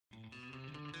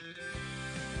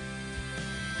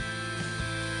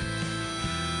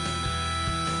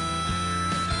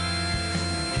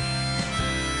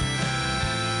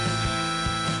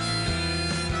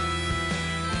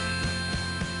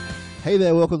Hey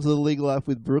there, welcome to The Legal Life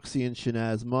with Brookesy and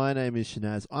Shinazz. My name is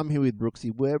Shinazz. I'm here with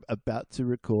Brookesy. We're about to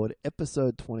record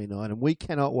episode 29, and we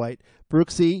cannot wait.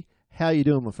 Brookesy, how you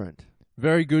doing, my friend?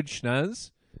 Very good,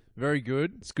 Shinazz. Very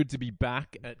good. It's good to be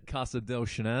back at Casa del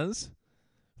Shinazz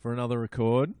for another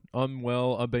record. I'm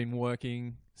well. I've been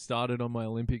working, started on my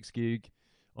Olympics gig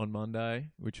on Monday,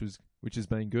 which has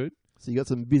been good. So you got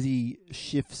some busy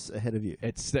shifts ahead of you.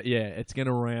 It's going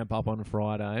to ramp up on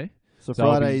Friday. So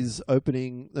Saturday's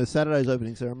opening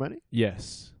ceremony?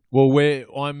 Yes. Well,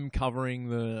 I'm covering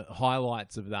the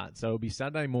highlights of that. So it'll be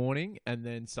Saturday morning, and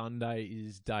then Sunday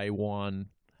is day one,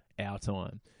 our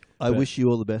time. I wish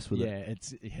you all the best with it.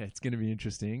 Yeah, it's going to be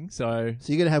interesting. So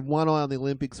you're going to have one eye on the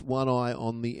Olympics, one eye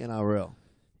on the NRL.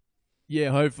 Yeah,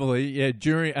 hopefully. Yeah,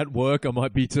 at work I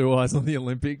might be two eyes on the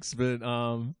Olympics, but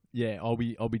I'll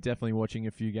be definitely watching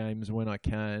a few games when I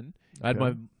can. Okay. I had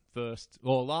my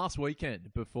last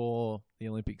weekend before the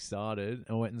Olympics started,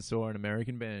 I went and saw an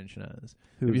American band, Shinazz.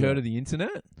 Have you heard of the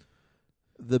internet?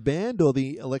 The band or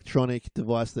the electronic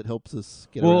device that helps us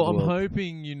get around the world? I'm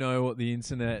hoping you know what the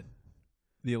internet,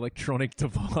 the electronic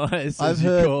device,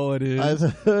 call it is.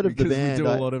 I've heard of the band. We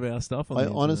do a lot of our stuff on the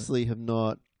internet. I honestly have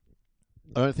not.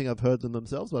 I don't think I've heard them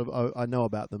themselves, but I know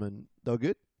about them, and they're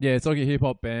good. Yeah, it's like a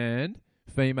hip-hop band,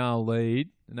 female lead,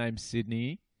 named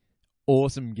Sydney.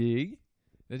 Awesome gig.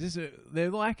 They're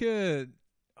like I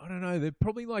don't know, they're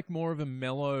probably like more of a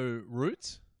mellow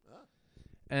roots.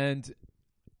 And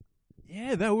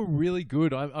yeah, they were really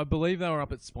good. I believe they were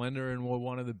up at Splendor and were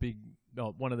one of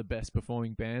the best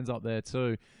performing bands up there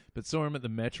too. But saw them at the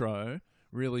Metro,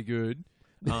 really good.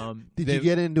 Did you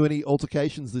get into any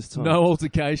altercations this time? No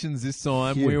altercations this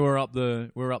time. Phew. We were up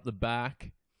the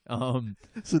back.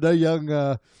 So no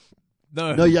young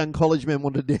college men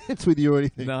wanted to dance with you or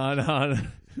anything? No.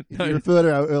 You refer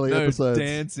to our early episodes.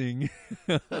 Dancing.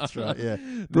 That's right, yeah.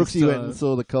 Brooksy went and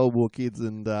saw the Cold War Kids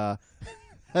and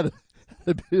had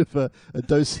a bit of a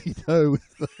do-si-do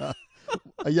with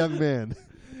a young man.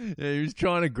 Yeah, he was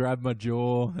trying to grab my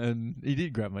jaw, and he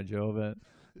did grab my jaw, but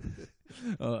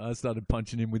I started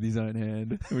punching him with his own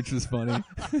hand, which was funny.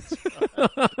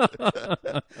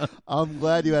 I'm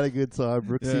glad you had a good time,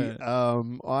 Brooksy.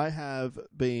 Yeah. I have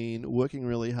been working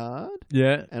really hard.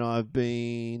 Yeah. And I've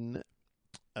been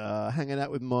hanging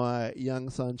out with my young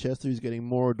son, Chester, who's getting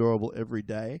more adorable every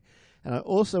day. And I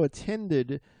also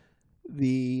attended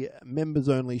the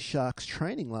members-only Sharks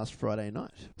training last Friday night.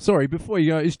 Sorry, before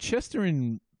you go, is Chester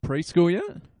in preschool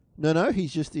yet? No,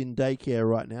 he's just in daycare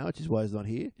right now, which is why he's not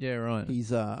here. Yeah, right.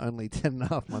 He's only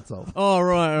 10.5 months old. Oh,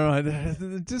 right.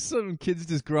 Just some kids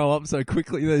just grow up so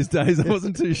quickly these days. I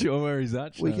wasn't too sure where he's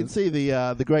at. We can see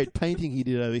the great painting he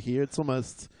did over here. It's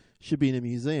almost should be in a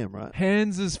museum, right?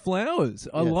 Hands as flowers.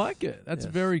 I like it. That's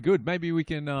very good. Maybe we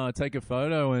can take a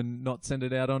photo and not send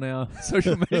it out on our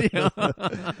social media.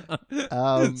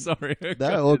 Sorry.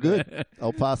 No, all good.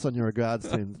 I'll pass on your regards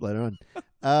to him later on.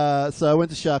 So I went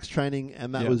to Sharks training,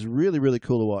 and that was really, really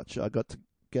cool to watch. I got to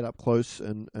get up close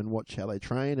and watch how they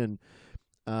train,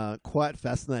 and quite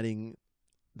fascinating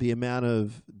the amount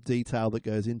of detail that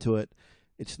goes into it.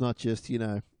 It's not just,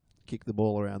 kick the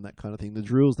ball around, that kind of thing. The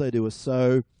drills they do are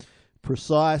so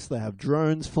precise. They have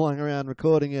drones flying around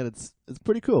recording it. It's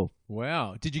pretty cool.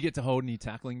 Wow. Did you get to hold any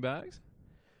tackling bags?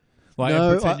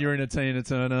 Pretend you're in a Tina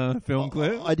Turner film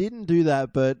clip? I didn't do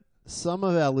that, but some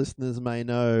of our listeners may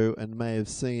know and may have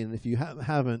seen. If you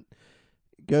haven't,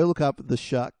 go look up the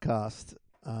Sharkcast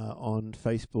on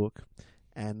Facebook,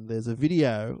 and there's a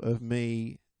video of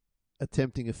me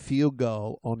attempting a field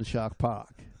goal on Shark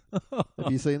Park. Have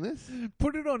you seen this?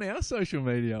 Put it on our social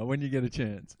media when you get a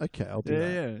chance. Okay, I'll do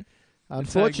that. Yeah.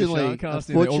 Unfortunately, or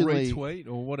retweet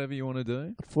or whatever you want to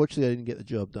do. Unfortunately, I didn't get the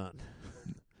job done.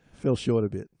 Fell short a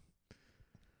bit.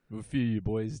 A few of you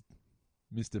boys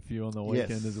missed a few on the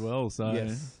weekend as well. So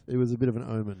yes, it was a bit of an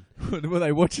omen. Were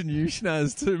they watching you,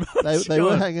 Shinazz, too much? They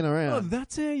were hanging around. Oh,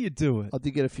 that's how you do it. I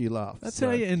did get a few laughs. That's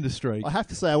how you end the streak. I have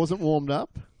to say, I wasn't warmed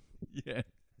up. Yeah.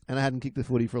 And I hadn't kicked the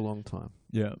footy for a long time.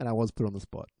 Yeah. And I was put on the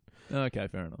spot. Okay,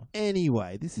 fair enough.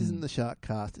 Anyway, this isn't the Shark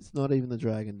Cast. It's not even the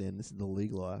Dragon Den. This is the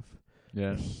League Life.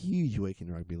 Yeah. A huge week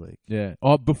in rugby league. Yeah.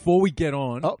 Oh, before we get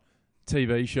on,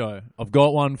 TV show. I've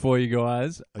got one for you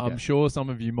guys. Okay. I'm sure some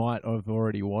of you might have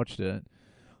already watched it.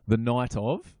 The Night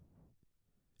Of.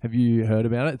 Have you heard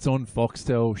about it? It's on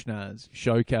Foxtel Shinazz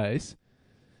Showcase.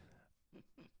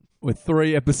 We're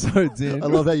 3 episodes in. I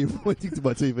love how you're pointing to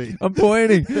my TV. I'm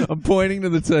pointing to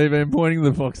the TV. I'm pointing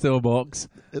to the Foxtel box.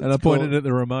 And I pointed at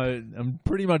the remote. I'm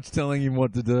pretty much telling him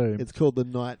what to do. It's called The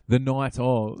Night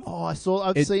Of. Oh, I've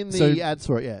seen the ads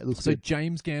for it. Yeah, it looks good. So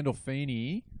James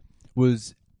Gandolfini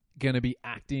was going to be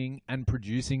acting and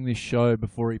producing this show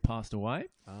before he passed away.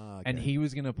 Okay. And he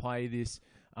was going to play this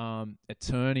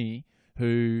attorney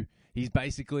who he's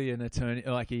basically an attorney.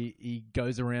 Like he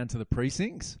goes around to the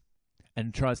precincts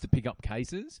and tries to pick up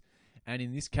cases. And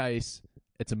in this case,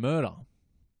 it's a murder.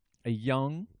 A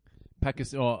young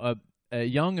a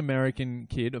young American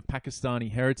kid of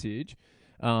Pakistani heritage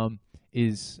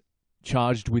is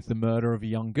charged with the murder of a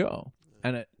young girl.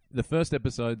 And the first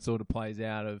episode sort of plays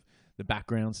out of the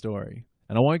background story.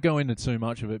 And I won't go into too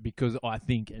much of it because I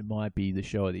think it might be the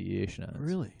show of the year, Shinazz.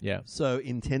 Really? Yeah. So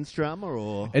intense drama,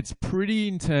 or it's pretty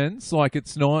intense. Like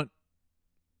it's not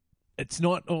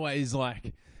always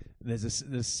like there's a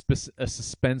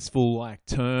suspenseful like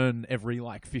turn every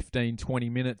like 15, 20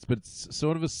 minutes, but it's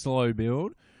sort of a slow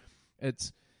build.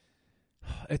 It's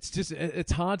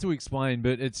hard to explain,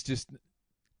 but it's just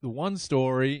the one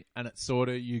story, and it's sort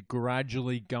of you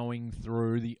gradually going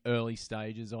through the early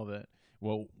stages of it.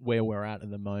 Well, where we're at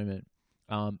the moment.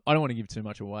 I don't want to give too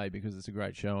much away because it's a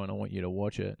great show and I want you to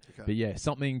watch it. Okay. But yeah,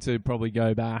 something to probably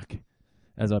go back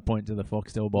as I point to the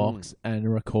Foxtel box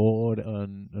and record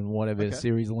and whatever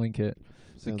series link it.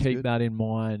 So keep that in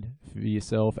mind for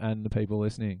yourself and the people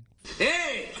listening.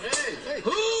 Hey! Who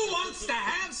wants to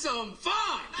have some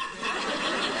fun?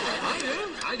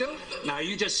 I do. Now, are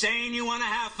you just saying you want to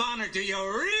have fun, or do you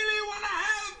really want to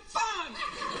have fun?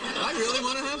 I really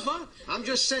want to have fun. I'm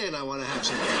just saying I want to have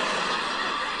some fun.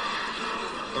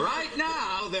 Right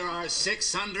now, there are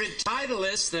 600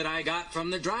 Titleists that I got from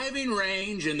the driving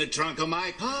range in the trunk of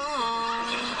my car.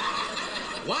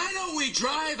 Why don't we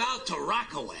drive out to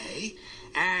Rockaway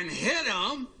and hit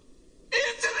them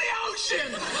into the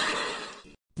ocean?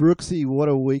 Brooksy, what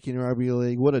a week in rugby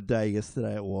league. What a day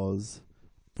yesterday it was.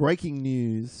 Breaking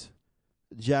news.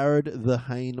 Jarryd the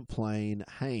Hayne plane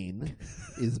Hayne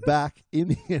is back in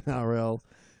the NRL,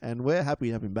 and we're happy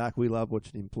to have him back. We love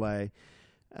watching him play.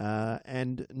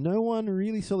 And no one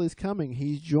really saw this coming.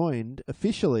 He's joined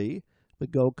officially the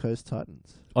Gold Coast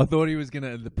Titans. I thought he was going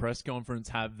to, at the press conference,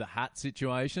 have the hat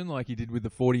situation like he did with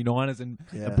the 49ers and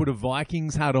put a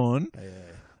Vikings hat on. Yeah.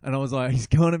 And I was like, he's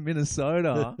going to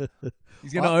Minnesota.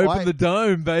 He's going to open the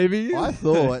dome, baby. I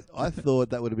thought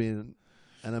that would have been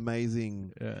an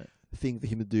amazing thing for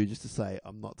him to do, just to say,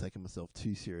 I'm not taking myself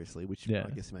too seriously, which I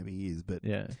guess maybe he is. But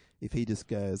if he just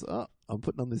goes, oh, I'm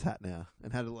putting on this hat now,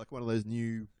 and had like one of those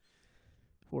new,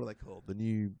 what are they called? The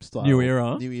new style. New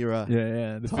era.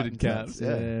 Yeah. The fitted caps.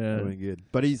 Yeah. Doing good.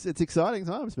 But it's exciting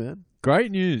times, man.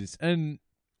 Great news. And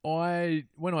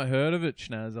when I heard of it,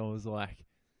 Shinazz, I was like,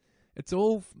 it's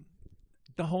all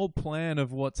the whole plan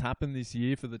of what's happened this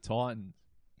year for the Titans.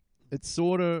 It's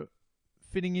sort of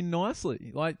fitting in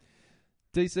nicely. Like,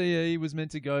 DCE was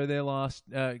meant to go there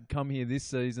come here this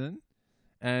season,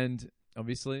 and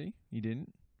obviously he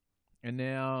didn't. And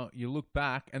now you look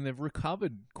back, and they've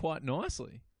recovered quite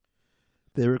nicely.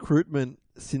 Their recruitment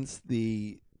since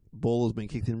the ball has been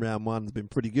kicked in round one has been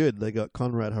pretty good. They got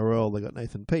Conrad Harrell, they got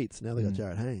Nathan Peets, now they got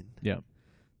Jarryd Hayne. Yeah.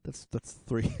 That's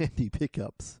three handy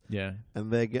pickups. Yeah.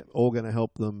 And they're all going to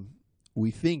help them,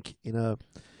 we think, in a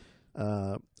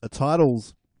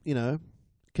titles,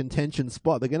 contention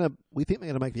spot. We think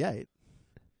they're going to make the 8.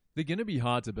 They're going to be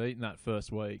hard to beat in that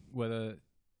first week, whether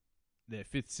they're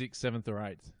 5th, 6th, 7th, or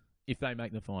 8th, if they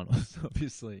make the finals,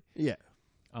 obviously. Yeah.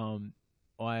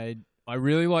 I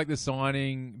really like the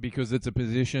signing because it's a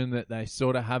position that they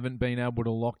sort of haven't been able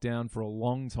to lock down for a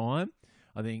long time.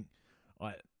 I think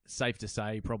safe to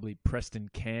say probably Preston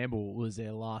Campbell was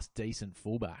their last decent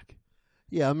fullback.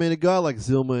 Yeah, I mean, a guy like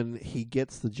Zillman, he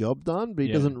gets the job done, but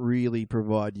he doesn't really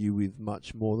provide you with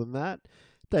much more than that.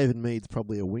 David Mead's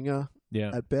probably a winger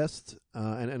at best,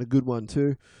 and a good one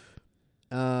too.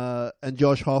 And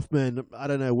Josh Hoffman, I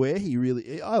don't know where he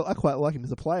really... I quite like him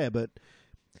as a player, but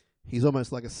he's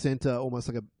almost like a centre, almost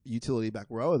like a utility back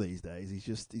rower these days.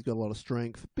 He's got a lot of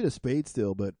strength, a bit of speed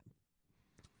still, but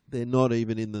they're not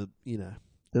even in the,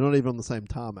 they're not even on the same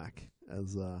tarmac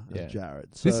as Jarryd.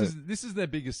 So this is their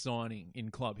biggest signing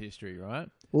in club history, right?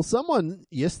 Well, someone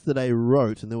yesterday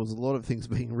wrote, and there was a lot of things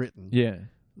being written,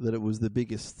 that it was the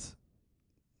biggest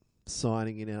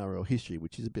signing in NRL history,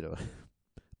 which is a bit of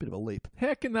a leap.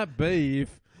 How can that be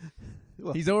if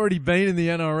he's already been in the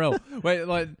NRL? Wait,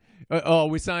 like,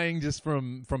 we're saying just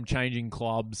from changing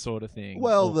clubs sort of thing.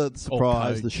 Well, the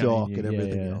surprise, the shock, and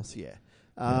everything else.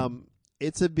 Yeah.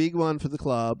 It's a big one for the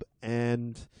club,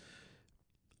 and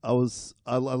I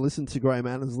listened to Graham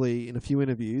Annesley in a few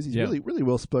interviews. He's really, really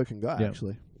well-spoken guy,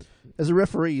 actually. As a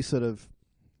referee, he's sort of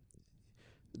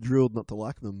drilled not to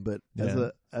like them, but as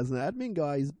an admin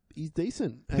guy, he's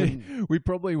decent. And we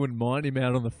probably wouldn't mind him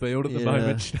out on the field at the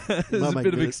moment. There's a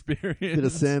bit of experience. Bit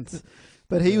of sense.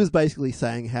 But he was basically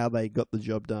saying how they got the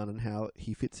job done and how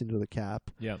he fits into the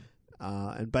cap. Yeah.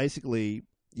 And basically,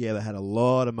 yeah, they had a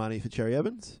lot of money for Cherry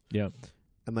Evans. Yeah.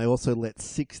 And they also let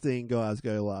 16 guys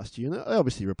go last year. And they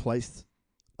obviously replaced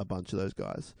a bunch of those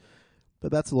guys.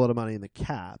 But that's a lot of money in the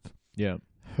cap. Yeah.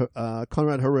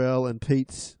 Conrad Harrell and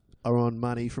Pete's are on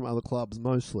money from other clubs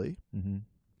mostly. Mm-hmm.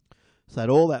 So they had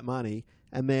all that money.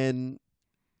 And then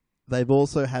they've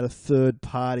also had a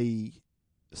third-party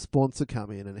sponsor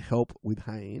come in and help with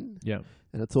Hayne. Yeah.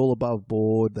 And it's all above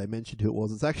board. They mentioned who it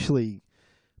was. It's actually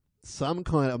some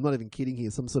kind of, I'm not even kidding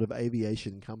here, some sort of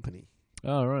aviation company.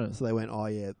 Oh, right. So they went, oh,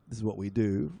 yeah, this is what we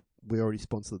do. We already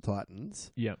sponsor the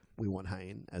Titans. Yeah. We want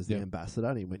Hayne as the ambassador.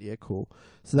 And he went, yeah, cool.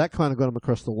 So that kind of got him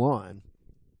across the line.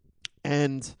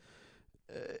 And,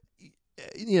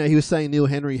 he was saying Neil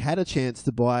Henry had a chance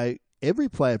to buy every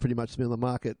player pretty much to be on the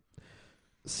market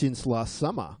since last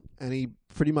summer. And he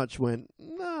pretty much went,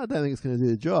 no, I don't think it's going to do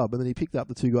the job. And then he picked up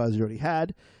the two guys he already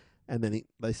had. And then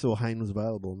they saw Hayne was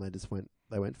available and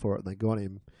they went for it and they got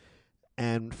him.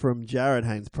 And from Jarryd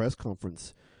Hayne's press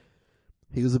conference,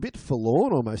 he was a bit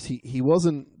forlorn almost. He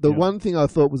wasn't... The one thing I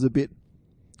thought was a bit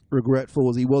regretful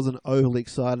was he wasn't overly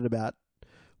excited about...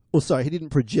 he didn't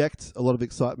project a lot of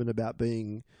excitement about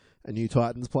being a new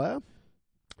Titans player.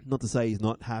 Not to say he's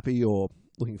not happy or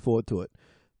looking forward to it,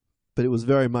 but it was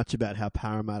very much about how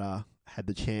Parramatta had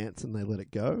the chance and they let it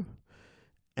go.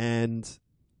 And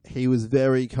he was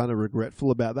very kind of regretful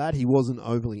about that. He wasn't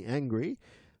overly angry,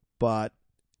 but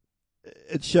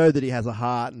it showed that he has a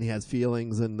heart and he has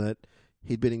feelings, and that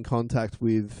he'd been in contact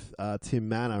with Tim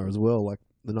Manor as well, like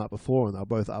the night before, and they were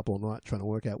both up all night trying to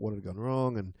work out what had gone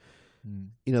wrong. And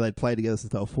they'd played together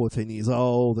since they were 14 years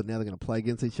old, and now they're going to play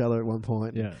against each other at one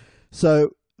point. Yeah.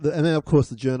 So, and then of course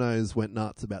the journos went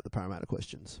nuts about the Parramatta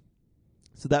questions.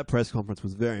 So that press conference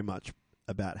was very much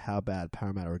about how bad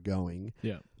Parramatta are going.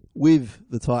 Yeah. With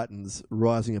the Titans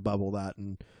rising above all that,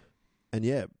 and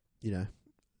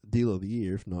deal of the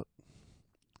year, if not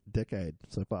decade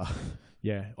so far.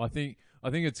 Yeah, I think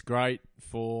it's great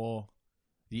for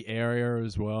the area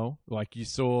as well. Like, you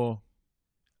saw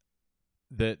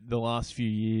that the last few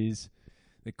years,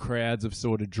 the crowds have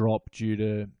sort of dropped due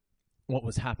to what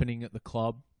was happening at the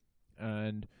club,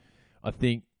 and I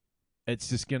think it's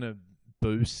just going to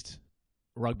boost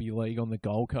rugby league on the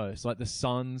Gold Coast. Like, the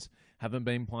Suns haven't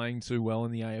been playing too well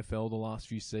in the AFL the last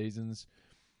few seasons,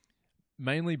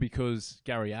 mainly because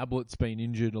Gary Ablett's been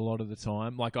injured a lot of the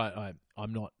time. Like,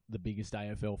 I'm not the biggest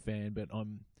AFL fan, but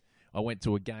I went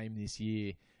to a game this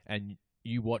year, and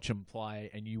you watch him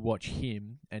play, and you watch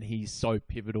him, and he's so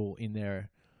pivotal in their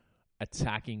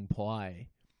attacking play,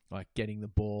 like getting the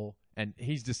ball, and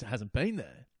he's just hasn't been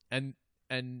there.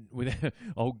 And with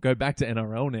I'll go back to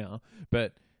NRL now,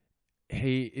 but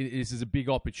this is a big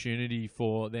opportunity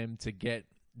for them to get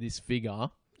this figure,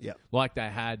 like they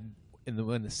had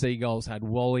when the Seagulls had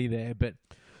Wally there, but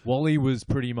Wally was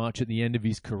pretty much at the end of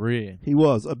his career. He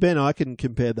was. Ben Eichen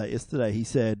compared that yesterday. He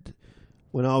said,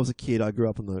 when I was a kid, I grew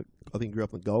up on the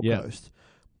Gold Coast.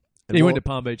 And he went to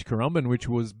Palm Beach Currumbin, which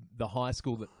was the high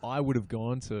school that I would have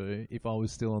gone to if I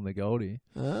was still on the Goldie.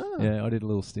 Ah. Yeah, I did a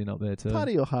little stint up there too. Part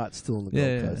of your heart's still on the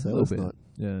Gold Coast. So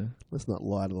let's not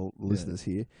lie to the listeners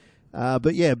here.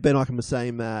 But yeah, Ben Eichen was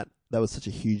saying that was such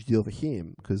a huge deal for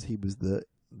him because he was the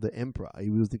emperor. He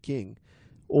was the king.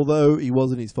 Although he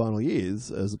was in his final years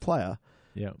as a player,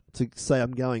 to say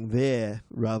I'm going there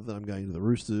rather than I'm going to the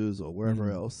Roosters or wherever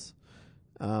else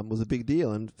was a big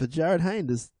deal. And for Jarryd Hayne,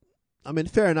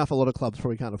 fair enough, a lot of clubs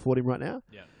probably can't afford him right now.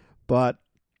 Yeah. But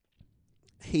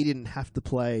he didn't have to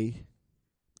play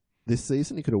this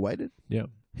season. He could have waited. Yeah.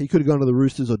 He could have gone to the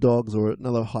Roosters or Dogs or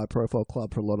another high-profile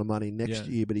club for a lot of money next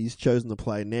year, but he's chosen to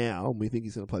play now, and we think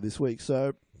he's going to play this week.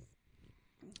 So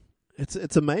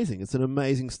it's amazing. It's an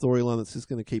amazing storyline that's just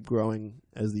going to keep growing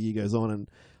as the year goes on, and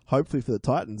hopefully for the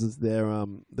Titans, as their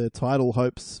title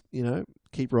hopes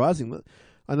keep rising.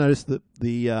 I noticed that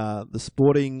the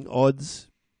sporting odds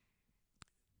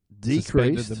decreased.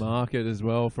 Suspended the market as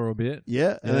well for a bit.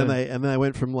 Yeah, and then they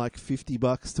went from like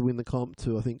 $50 to win the comp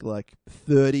to I think like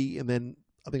 30, and then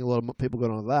I think a lot of people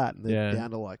got on that, and they're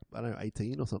down to like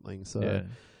 18 or something. So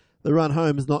the run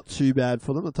home is not too bad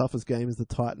for them. The toughest game is the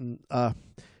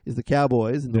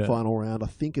Cowboys in the final round. I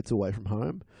think it's away from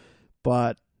home,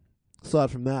 but aside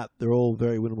from that, they're all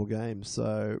very winnable games.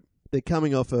 So they're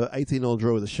coming off a 18-0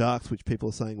 draw with the Sharks, which people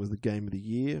are saying was the game of the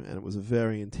year, and it was a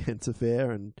very intense affair,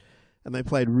 and they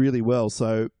played really well.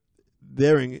 So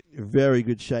they're in very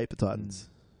good shape, the Titans.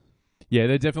 Yeah,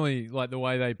 they're definitely, like the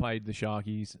way they played the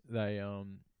Sharkies,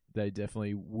 they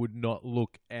definitely would not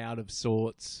look out of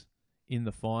sorts in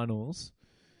the finals.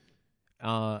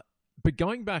 But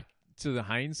going back to the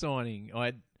Hayne signing,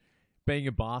 being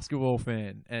a basketball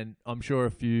fan, and I'm sure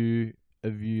a few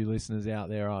of you listeners out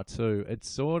there are too. It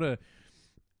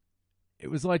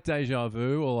was like deja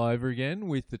vu all over again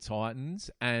with the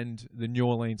Titans and the New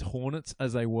Orleans Hornets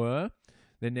as they were.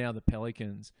 They're now the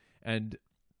Pelicans. And it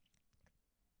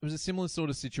was a similar sort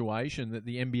of situation that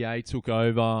the NBA took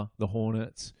over the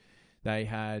Hornets. They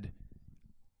had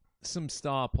some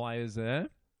star players there.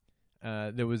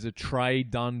 There was a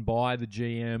trade done by the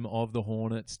GM of the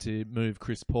Hornets to move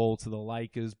Chris Paul to the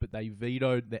Lakers, but the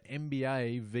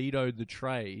NBA vetoed the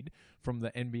trade from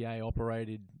the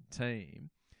NBA-operated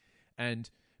team. And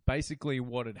basically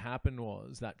what had happened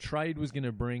was that trade was going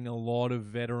to bring a lot of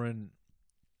veteran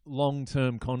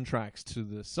long-term contracts to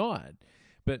the side.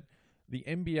 But the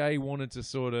NBA wanted to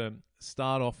sort of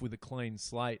start off with a clean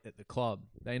slate at the club.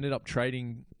 They ended up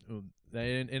okaying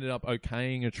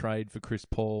a trade for Chris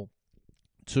Paul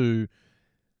to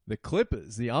the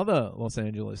Clippers, the other Los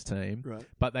Angeles team, right.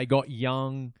 But they got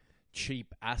young,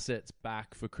 cheap assets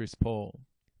back for Chris Paul.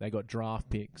 They got draft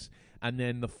picks. And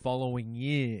then the following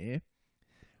year,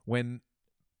 when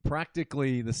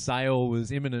practically the sale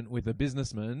was imminent with a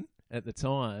businessman at the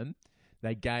time,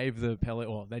 they gave they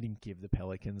didn't give the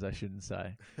Pelicans, I shouldn't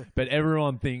say, but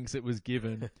everyone thinks it was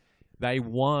given. They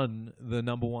won the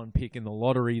number 1 pick in the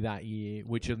lottery that year,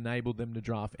 which enabled them to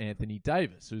draft Anthony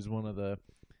Davis, who's one of the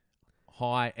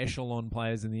high echelon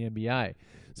players in the NBA.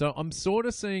 So I'm sort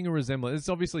of seeing a resemblance. It's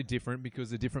obviously different because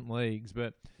they're different leagues,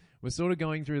 but we're sort of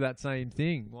going through that same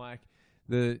thing. Like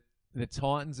the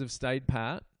Titans have stayed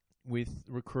pat with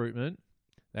recruitment.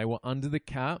 They were under the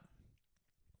cap,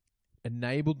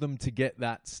 enabled them to get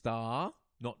that star,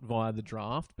 not via the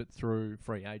draft, but through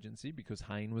free agency because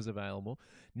Hayne was available.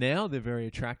 Now they're very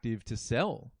attractive to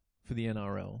sell for the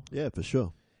NRL. Yeah, for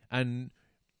sure. And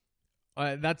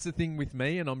that's the thing with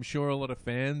me, and I'm sure a lot of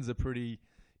fans are pretty,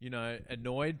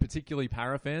 annoyed, particularly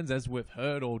para fans, as we've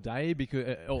heard all day,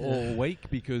 all week,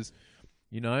 because,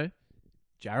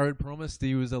 Jarryd promised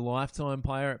he was a lifetime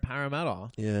player at Parramatta.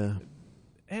 Yeah.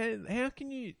 How can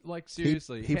you,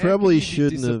 seriously? He probably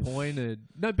shouldn't have. Disappointed.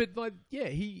 No, but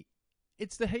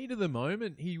it's the heat of the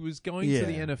moment. He was going to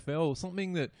the NFL,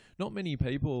 something that not many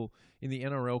people in the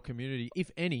NRL community,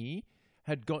 if any,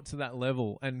 had got to that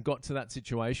level and got to that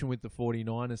situation with the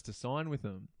 49ers to sign with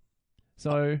them.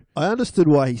 So I understood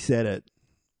why he said it,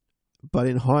 but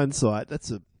in hindsight,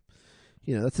 that's a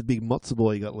big matzo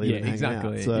ball you got leaving hanging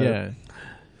exactly. out. So. Yeah,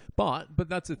 but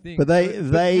that's the thing. But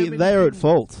they are at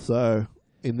fault. So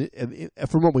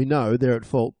from what we know, they're at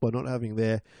fault by not having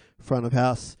their front of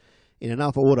house in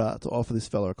enough order to offer this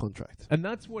fella a contract. And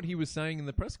that's what he was saying in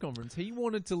the press conference. He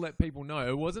wanted to let people know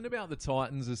it wasn't about the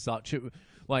Titans as such.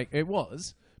 It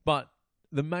was, but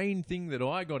the main thing that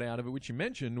I got out of it, which you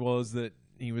mentioned, was that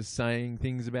he was saying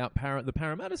things about the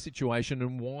Parramatta situation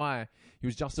and why he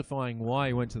was justifying why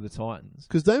he went to the Titans.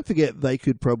 Because don't forget, they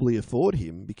could probably afford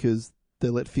him because they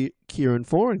let Kieran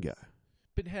Foran go.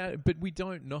 But we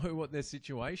don't know what their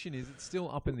situation is. It's still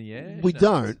up in the air. We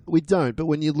don't. But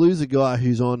when you lose a guy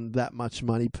who's on that much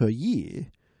money per year,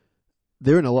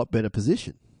 they're in a lot better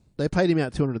position. They paid him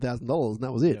out $200,000 and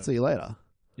that was it. Yeah. See you later.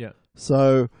 Yeah.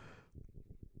 So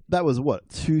that was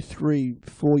 2, 3,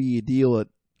 4 year deal at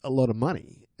a lot of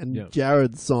money. And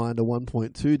Jarryd signed a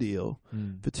 1.2 deal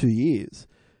for 2 years.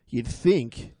 You'd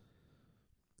think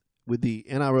with the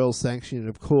NRL sanctioning,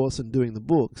 of course, and doing the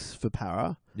books for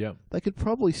Para, they could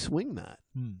probably swing that.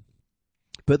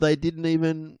 But they didn't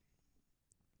even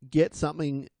get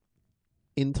something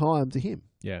in time to him.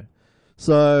 Yeah.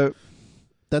 So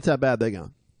that's how bad they're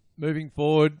going. Moving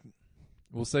forward,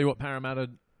 we'll see what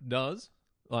Parramatta does.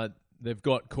 They've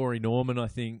got Corey Norman, I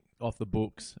think, off the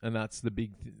books, and that's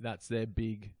their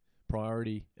big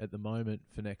priority at the moment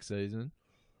for next season.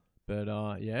 But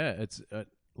it's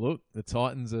look, the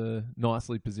Titans are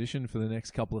nicely positioned for the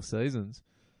next couple of seasons.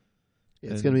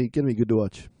 Yeah, it's going to be good to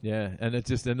watch. Yeah, and it's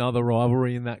just another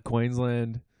rivalry in that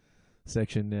Queensland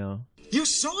section now. You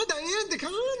saw Diane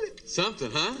DeCon? Something,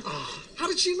 huh? Oh, how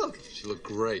did she look? She looked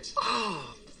great.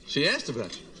 Oh, She asked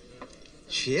about you.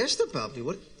 she asked about me.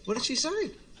 What did she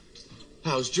say?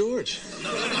 How's George?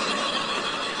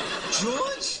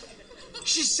 George?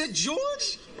 She said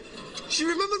George? She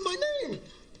remembered my name.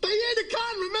 Diane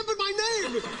DeCon remembered my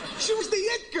name. She was the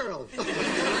it girl.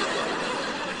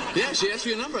 Yeah, she asked for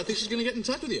your number. I think she's going to get in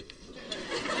touch with you.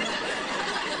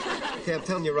 Okay, I'm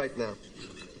telling you right now.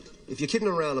 If you're kidding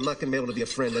around, I'm not going to be able to be a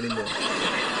friend anymore.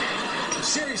 I'm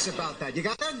serious about that. You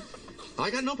got that? I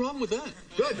got no problem with that.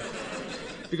 Good.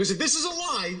 Because if this is a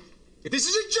lie, if this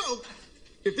is a joke,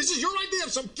 if this is your idea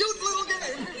of some cute little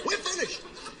game, we're finished.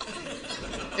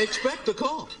 Expect a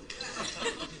call.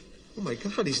 Oh, my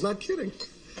God, he's not kidding.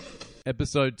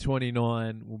 Episode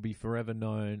 29 will be forever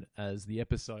known as the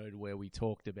episode where we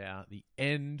talked about the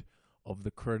end of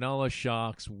the Cronulla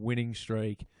Sharks winning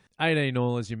streak.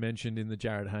 18-all, as you mentioned in the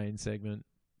Jarryd Hayne segment.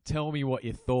 Tell me what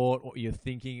you thought, what you're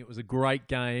thinking. It was a great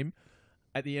game.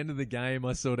 At the end of the game,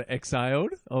 I sort of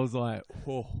exhaled. I was like,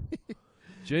 oh,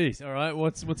 geez, all right,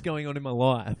 what's going on in my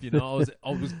life? You know,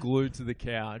 I was glued to the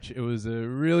couch. It was a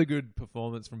really good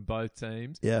performance from both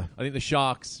teams. Yeah. I think the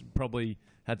Sharks probably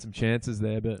had some chances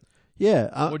there, but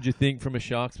yeah. what do you think from a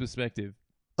Sharks perspective?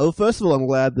 Well, first of all, I'm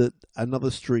glad that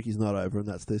another streak is not over and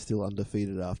they're still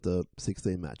undefeated after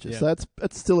 16 matches. Yeah. So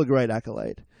that's still a great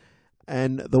accolade.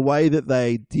 And the way that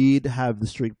they did have the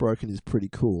streak broken is pretty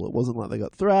cool. It wasn't like they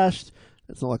got thrashed.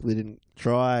 It's not like they didn't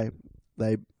try.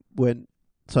 They went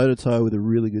toe-to-toe with a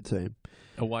really good team.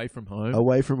 Away from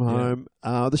home.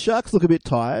 The Sharks look a bit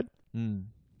tired. Mm.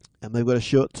 And they've got a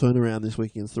short turnaround this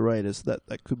week against the Raiders.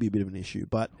 That could be a bit of an issue.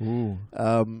 But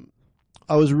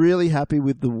I was really happy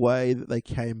with the way that they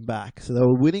came back. So they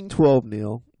were winning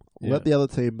 12-0, let the other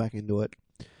team back into it.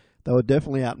 They were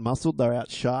definitely out-muscled. They were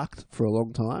out-sharked for a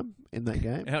long time in that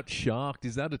game. Out-sharked?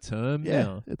 Is that a term? Yeah,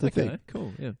 now? it's a thing.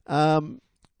 Cool, yeah.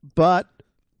 But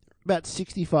about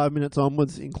 65 minutes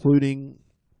onwards, including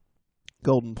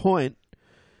Golden Point,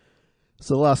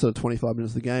 so the last sort of 25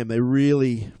 minutes of the game, they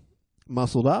really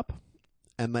muscled up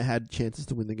and they had chances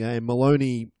to win the game.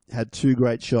 Maloney had 2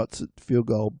 great shots at field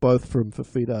goal, both from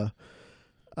Fafita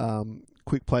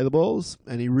quick play the balls,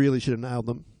 and he really should have nailed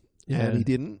them, and he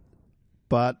didn't.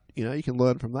 But, you know, you can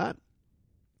learn from that.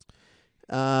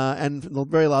 And in the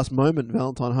very last moment,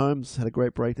 Valentine Holmes had a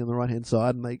great break down the right-hand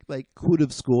side, and they could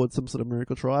have scored some sort of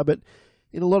miracle try. But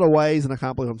in a lot of ways, and I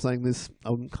can't believe I'm saying this,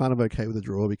 I'm kind of okay with the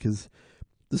draw because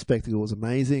the spectacle was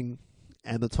amazing,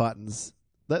 and the Titans...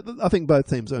 I think both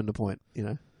teams earned a point, you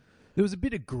know. There was a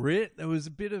bit of grit. There was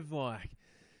a bit of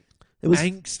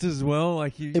angst as well.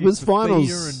 Like it was finals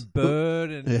and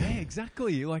Bird and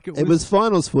exactly. Like it was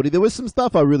finals footy. There was some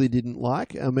stuff I really didn't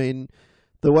like. I mean,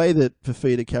 the way that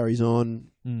Fafita carries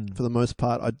on for the most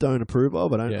part, I don't approve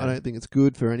of. I don't think it's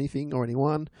good for anything or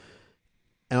anyone,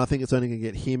 and I think it's only going to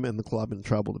get him and the club in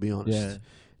trouble, to be honest. Yeah.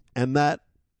 And that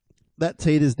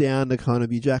teeters down to kind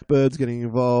of your Jack Birds getting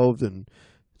involved and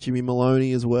Jimmy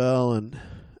Maloney as well, and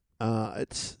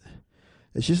it's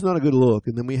just not a good look.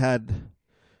 And then we had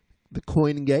the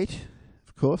coin gate,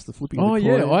 of course, the flipping. Oh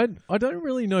the coin. I don't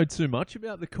really know too much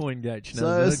about the coin gate.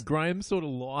 So Graham sort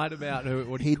of lied about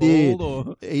what he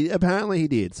called, did. Apparently he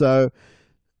did. So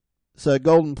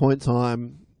Golden Point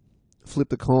time, flip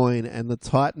the coin, and the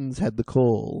Titans had the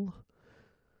call.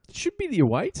 It should be the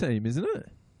away team, isn't it?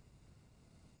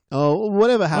 Oh,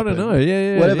 whatever happened. I don't know.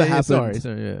 Yeah. Whatever happened.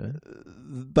 Sorry. Yeah.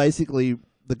 Basically,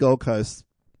 the Gold Coast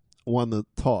won the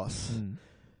toss,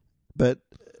 but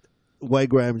Wade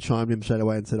Graham chimed in straight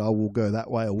away and said, "I will go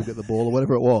that way, or we'll get the ball," or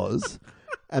whatever it was.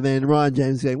 And then Ryan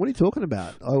James going, "What are you talking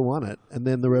about? I won it." And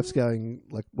then the ref's going,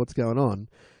 "Like, what's going on?"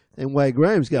 And Wade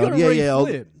Graham's going, "Yeah,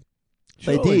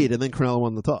 they did." And then Cronulla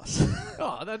won the toss.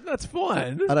 Oh, that's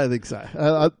fine. I don't think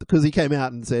so, because he came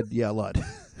out and said, "Yeah, I lied."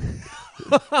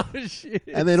 Oh, shit.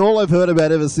 And then all I've heard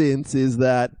about ever since is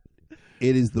that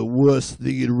it is the worst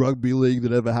thing in rugby league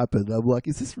that ever happened. I'm like,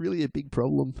 is this really a big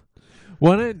problem?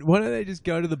 Why don't they just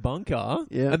go to the bunker?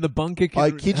 Yeah. And the bunker can I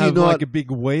kid have you not, like a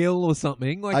big wheel or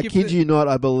something. Like I kid you not,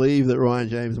 I believe that Ryan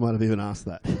James might have even asked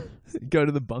that. Go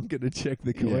to the bunker to check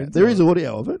the coins. Yeah, there is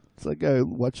audio of it, so go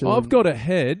watch it. I've got a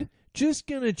head. Just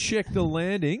going to check the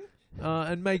landing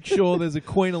and make sure there's a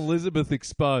Queen Elizabeth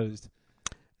exposed.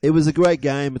 It was a great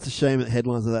game. It's a shame that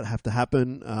headlines of that have to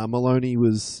happen. Maloney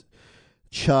was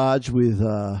charged with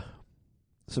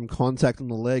some contact on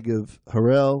the leg of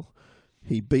Harrell.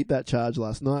 He beat that charge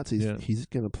last night, so he's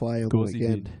going to play on the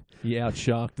weekend. He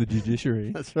outsharked the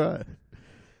judiciary. That's right.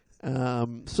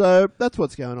 So that's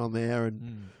what's going on there,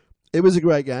 and it was a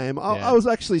great game. I was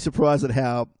actually surprised at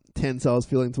how tense I was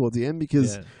feeling towards the end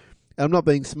because I'm not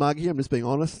being smug here. I'm just being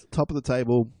honest. Top of the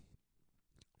table.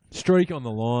 Streak on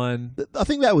the line. I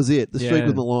think that was it. The streak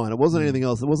on the line. It wasn't anything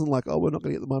else. It wasn't like, oh, we're not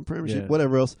going to get the one premiership,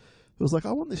 whatever else. It was like,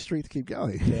 I want this streak to keep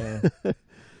going. Yeah.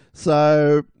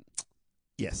 So,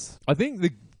 yes. I think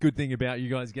the good thing about you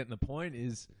guys getting the point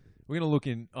is we're going to look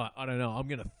in, I don't know, I'm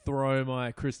going to throw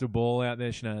my crystal ball out there,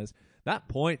 Shinazz. That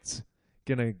point's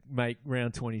going to make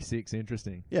round 26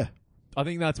 interesting. Yeah. I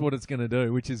think that's what it's going to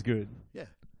do, which is good. Yeah.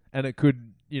 And it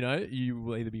could, you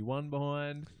will either be one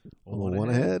behind or one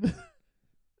ahead.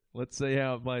 Let's see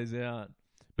how it plays out.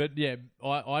 But yeah,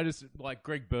 I just like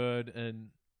Greg Bird and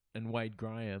Wade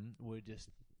Graham were just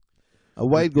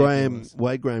Wade Graham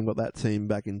got that team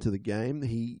back into the game.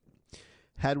 He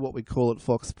had what we call at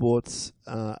Fox Sports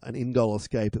an in-goal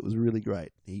escape. It was really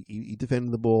great. He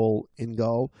defended the ball in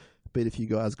goal, beat a few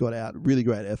guys, got out, really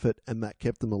great effort, and that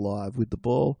kept them alive with the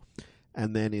ball.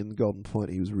 And then in Golden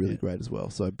Point, he was really great as well.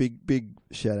 So big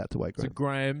shout out to Wade Graham. So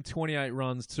Graham, 28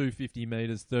 runs, 250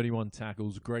 metres, 31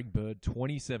 tackles. Greg Bird,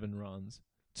 27 runs,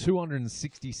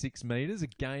 266 metres, a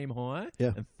game high,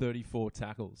 and 34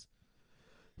 tackles.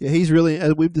 Yeah, he's really,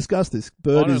 we've discussed this.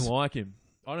 Bird I don't like him.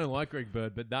 I don't like Greg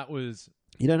Bird, but that was...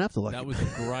 You don't have to like that him. Was a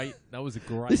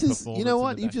great this is, performance. You know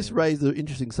what? You've just raised an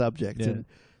interesting subject. And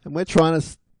we're trying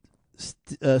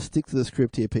to stick to the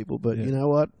script here, people. But you know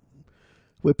what?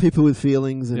 We're people with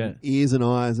feelings and ears and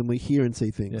eyes, and we hear and see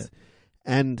things.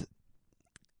 Yeah. And,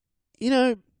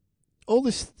 all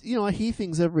this, I hear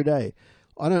things every day.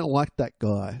 I don't like that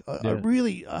guy.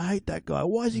 I hate that guy.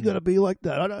 Why has he got to be like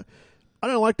that? I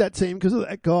don't like that team because of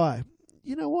that guy.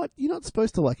 You know what? You're not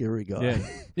supposed to like every guy.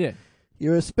 Yeah.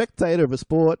 You're a spectator of a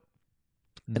sport,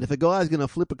 and if a guy's going to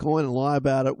flip a coin and lie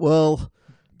about it, well,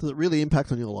 does it really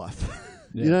impact on your life?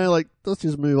 Let's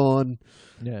just move on.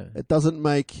 Yeah. It doesn't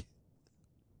make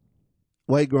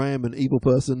Wade Graham an evil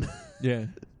person. Yeah.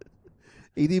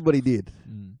 He did what he did.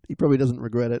 He probably doesn't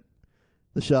regret it.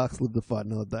 The Sharks live to fight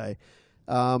another day.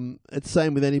 It's the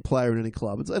same with any player in any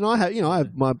club. And I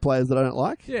have my players that I don't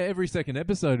like. Yeah, every second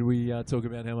episode we talk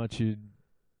about how much you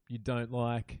don't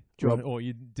like or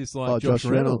you dislike Josh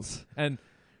Reynolds. And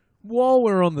while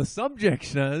we're on the subject,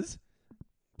 Shinazz,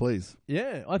 please.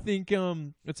 Yeah, I think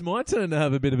it's my turn to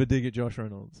have a bit of a dig at Josh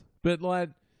Reynolds. But I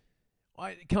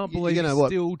can't believe he's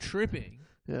still tripping.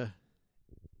 Yeah.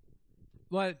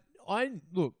 I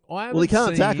haven't he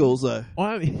can't tackle, though.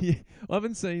 I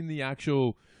haven't seen the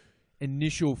actual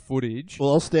initial footage.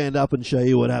 Well, I'll stand up and show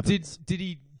you what happens.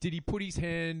 Did he put his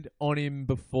hand on him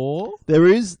before? There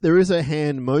is a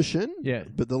hand motion, yeah,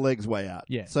 but the leg's way out.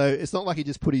 Yeah. So it's not like he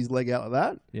just put his leg out like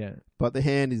that. Yeah. But the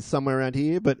hand is somewhere around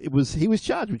here. But he was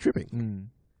charged with tripping.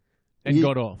 And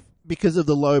got off. Because of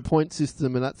the low point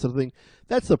system and that sort of thing.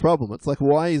 That's the problem. It's like,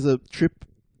 why is a trip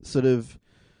sort of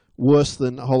worse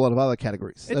than a whole lot of other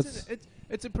categories?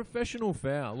 It's a professional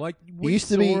foul. Like we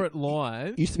saw it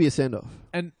live. It used to be a send-off.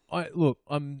 And I don't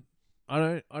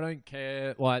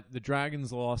care. Like the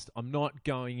Dragons lost. I'm not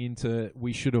going into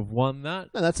we should have won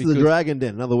that. No, that's the Dragon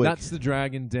Den. Another week. That's the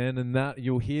Dragon Den, and that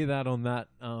you'll hear that on that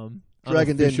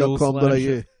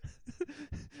dragondens.com.au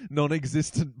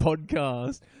non-existent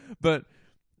podcast. But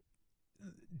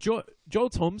Joel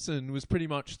Thompson was pretty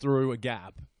much through a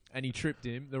gap, and he tripped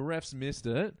him. The refs missed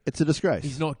it. It's a disgrace.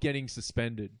 He's not getting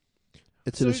suspended.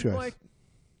 It's a disgrace. Like,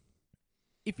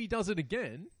 if he does it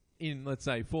again in, let's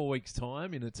say, 4 weeks'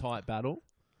 time in a tight battle...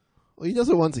 Well, he does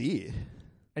it once a year.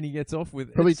 And he gets off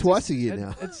with... Probably twice a year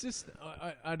now. It's just...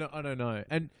 I don't know.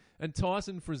 And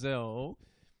Tyson Frizzell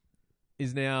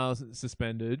is now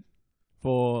suspended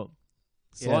for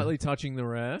slightly touching the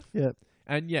ref. Yeah.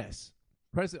 And yes,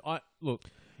 look,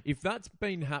 if that's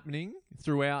been happening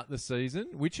throughout the season,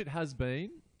 which it has been,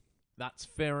 that's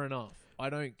fair enough. I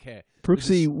don't care.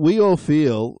 Brookesy, we all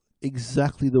feel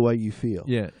exactly the way you feel.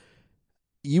 Yeah.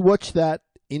 You watch that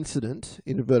incident,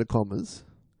 in inverted commas,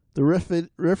 the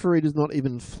referee does not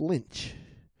even flinch.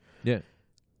 Yeah.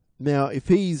 Now, if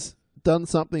he's done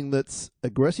something that's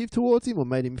aggressive towards him or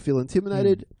made him feel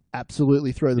intimidated,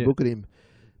 absolutely throw the book at him.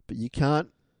 But you can't...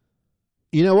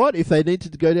 You know what? If they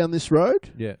needed to go down this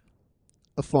road,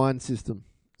 a fine system.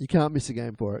 You can't miss a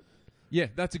game for it. Yeah,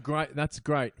 that's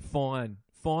great. Fine.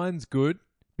 Fine's good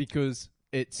because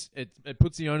it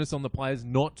puts the onus on the players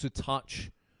not to touch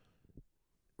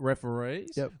referees.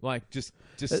 Yep. Like just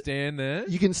stand there.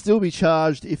 You can still be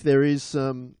charged if there is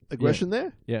some aggression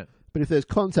there. Yeah. But if there's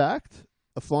contact,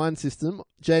 a fine system.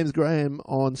 James Graham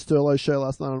on Sterlo's show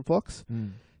last night on Fox,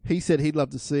 he said he'd love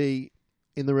to see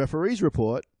in the referee's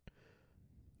report,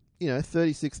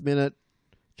 36-minute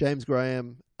James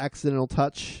Graham accidental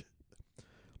touch,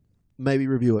 maybe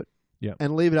review it. Yeah.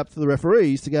 And leave it up to the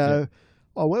referees to go,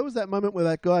 oh, where was that moment where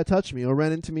that guy touched me or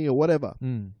ran into me or whatever?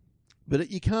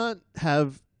 But you can't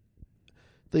have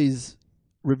these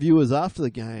reviewers after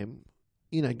the game,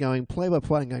 going play by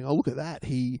play and going, oh, look at that.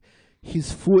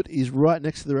 His foot is right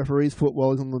next to the referee's foot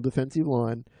while he's on the defensive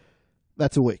line.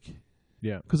 That's a week.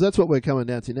 Yeah. Because that's what we're coming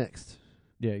down to next.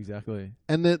 Yeah, exactly.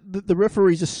 And the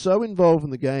referees are so involved in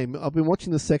the game. I've been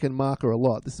watching the second marker a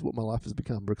lot. This is what my life has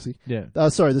become, Brookesy. Yeah.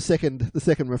 Sorry, the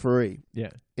second referee. Yeah.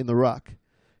 In the ruck.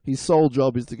 His sole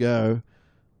job is to go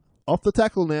off the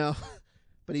tackle now,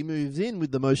 but he moves in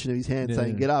with the motion of his hand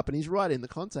saying get up, and he's right in the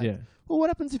contact. Yeah. Well,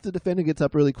 what happens if the defender gets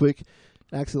up really quick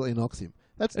and accidentally knocks him?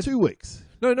 That's 2 weeks.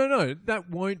 No. That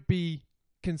won't be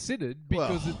considered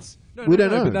because Well, it's we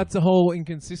don't know. But that's the whole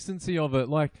inconsistency of it.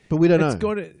 Like, But we don't know.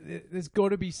 There's got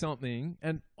to be something,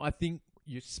 and I think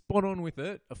you're spot on with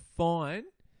it. A fine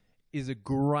is a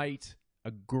great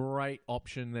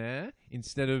option there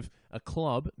instead of a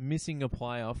club missing a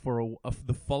player for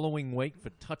the following week for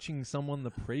touching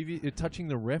touching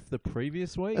the ref the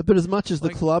previous week. But as much as the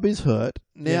club is hurt,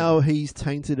 now he's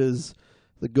tainted as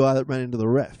the guy that ran into the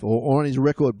ref, or on his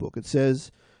record book it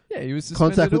says, he was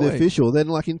suspended contact with a the week. official. Then,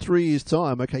 like in 3 years'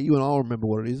 time, okay, you and I'll remember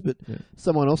what it is, but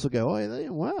someone else will go,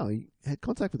 oh, wow, he had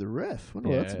contact with the ref. I wonder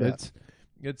what that's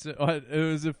about.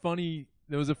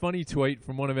 There was a funny tweet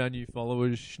from one of our new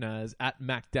followers, Shinazz, at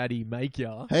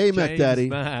MacDaddyMaker. Hey, James MacDaddy.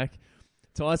 Mac.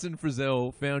 Tyson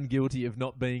Frizzell found guilty of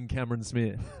not being Cameron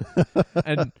Smith.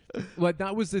 And like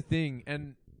that was the thing,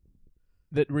 and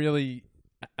that really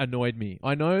annoyed me.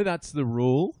 I know that's the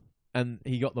rule, and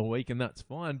he got the week, and that's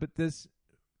fine, but there's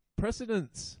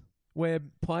precedents where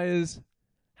players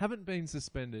haven't been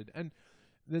suspended, and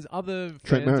there's other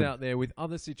fans out there with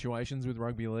other situations with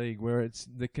rugby league where it's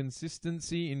the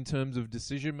consistency in terms of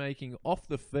decision making off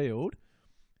the field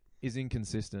is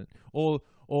inconsistent, or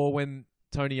when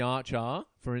Tony Archer,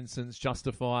 for instance,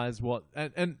 justifies what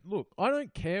and look, I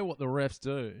don't care what the refs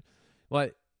do,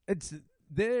 like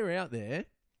they're out there,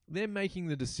 they're making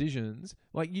the decisions,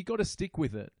 like you got to stick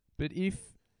with it, but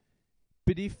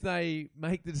if they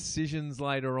make the decisions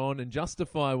later on and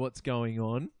justify what's going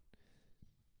on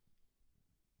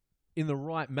in the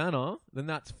right manner, then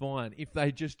that's fine. If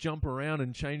they just jump around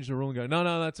and change the rule and go,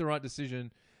 no, that's the right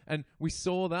decision. And we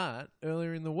saw that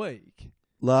earlier in the week.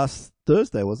 Last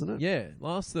Thursday, wasn't it? Yeah,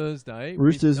 last Thursday.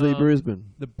 Roosters v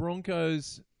Brisbane. The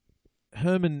Broncos,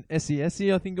 Herman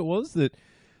Esiesi, I think it was, that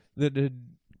had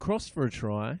crossed for a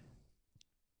try,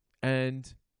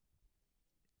 and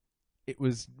it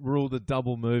was ruled a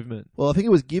double movement. Well, I think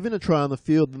it was given a try on the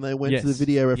field, and they went to the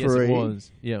video referee. Yes, it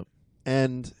was. Yeah.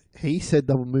 And he said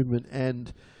double movement,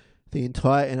 and the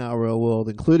entire NRL world,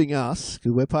 including us,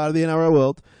 because we're part of the NRL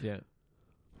world,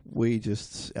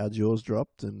 our jaws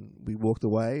dropped and we walked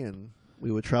away and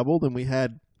we were troubled, and we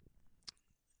had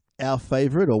our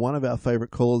favourite, or one of our favourite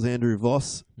callers, Andrew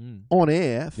Voss, on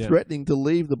air threatening to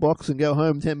leave the box and go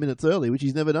home 10 minutes early, which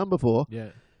he's never done before. Yeah.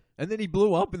 And then he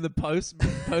blew up in the post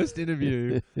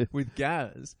interview with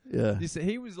Gaz. Yeah.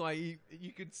 He was like,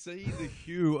 you could see the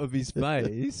hue of his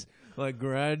face like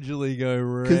gradually go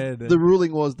red. The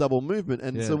ruling was double movement,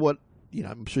 and so what?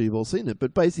 I'm sure you've all seen it,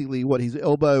 but basically, his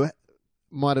elbow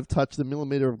might have touched a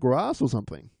millimetre of grass or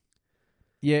something.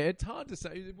 Yeah, it's hard to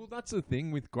say. Well, that's the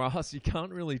thing with grass; you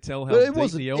can't really tell how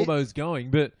deep the elbow's going.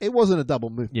 But it wasn't a double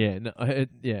movement. Yeah, no,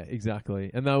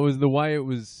 exactly. And that was the way it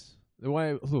was.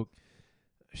 Look,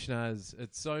 Shinazz,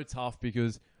 it's so tough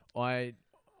because I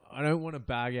don't want to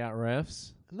bag out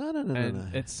refs. No.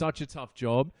 It's such a tough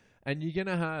job. And you're going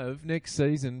to have, next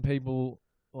season, people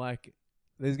like,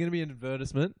 there's going to be an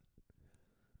advertisement,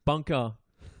 bunker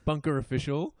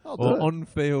official, or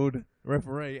on-field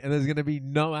referee, and there's going to be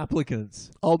no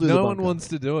applicants. I'll do No one wants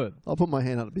to do it. I'll put my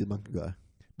hand out to be the bunker guy.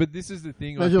 But this is the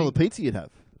thing. Imagine all the pizza you'd have.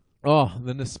 Oh,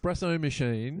 the Nespresso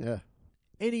machine. Yeah.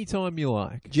 Anytime you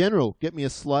like. General, get me a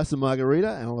slice of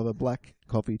margarita, and I'll have a black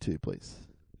coffee too, please.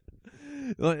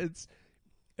 Like,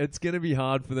 it's going to be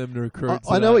hard for them to recruit.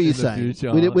 I know what you're saying.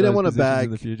 We don't want to bag.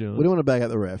 We don't want to bag out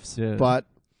the refs. Yeah. But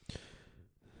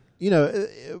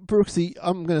Brooksy,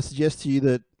 I'm going to suggest to you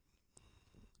that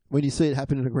when you see it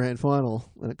happen in a grand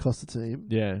final and it costs a team,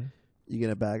 you're going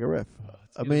to bag a ref.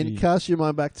 Cast your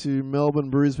mind back to Melbourne,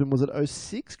 Brisbane. Was it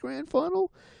 06 grand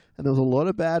final? And there was a lot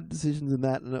of bad decisions in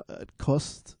that, and it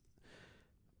cost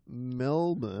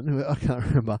Melbourne, who I can't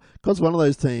remember, cost one of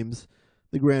those teams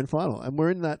the grand final. And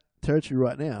we're in that territory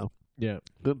right now. Yeah.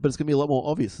 But it's going to be a lot more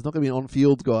obvious. It's not going to be an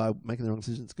on-field guy making the wrong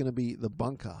decision. It's going to be the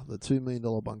bunker, the $2 million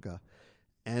bunker.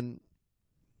 And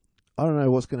I don't know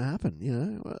what's going to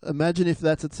happen. Imagine if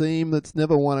that's a team that's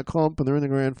never won a comp and they're in the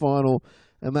grand final,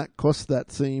 and that costs that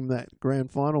team that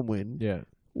grand final win. Yeah.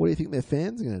 What do you think their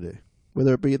fans are going to do?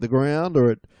 Whether it be at the ground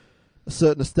or at a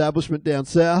certain establishment down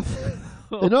south,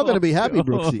 they're not going to be happy,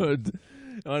 Brooksy.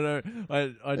 I know.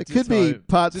 It could be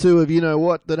part two of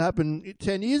that happened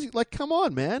 10 years ago. Like, come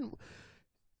on, man.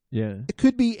 Yeah. It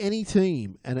could be any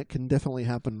team, and it can definitely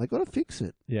happen. They got to fix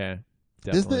it. Yeah.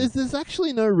 Definitely. There's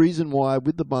actually no reason why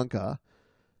with the bunker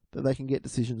that they can get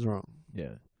decisions wrong.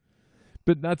 Yeah.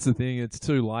 But that's the thing. It's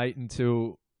too late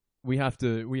until we have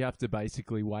to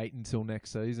basically wait until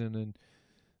next season, and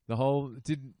the whole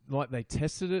they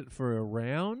tested it for a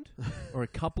round or a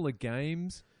couple of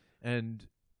games, and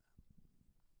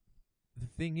the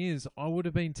thing is, I would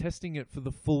have been testing it for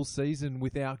the full season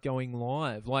without going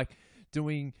live. Like,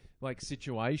 doing like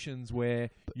situations where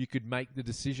you could make the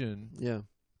decision. Yeah.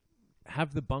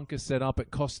 Have the bunker set up.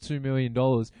 It costs $2 million.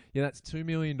 Yeah, that's $2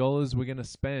 million we're going to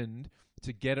spend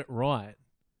to get it right.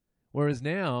 Whereas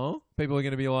now, people are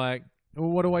going to be like, well,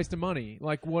 what a waste of money.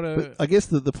 Like, what a... But I guess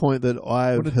the point that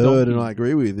I've heard and I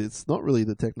agree with, it's not really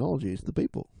the technology, it's the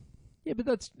people. Yeah, but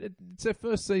it's their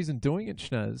first season doing it,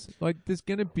 Shinazz. Like, there's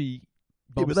going to be...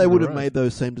 Yeah, but they would have made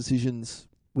those same decisions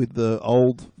with the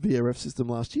old VRF system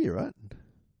last year, right?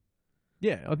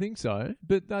 Yeah, I think so.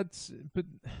 But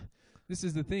this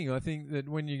is the thing. I think that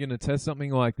when you're going to test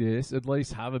something like this, at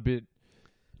least have a bit...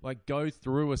 Like, go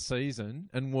through a season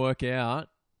and work out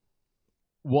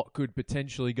what could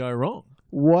potentially go wrong.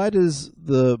 Why does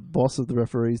the boss of the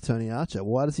referees, Tony Archer,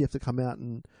 why does he have to come out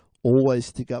and always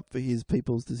stick up for his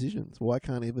people's decisions? Why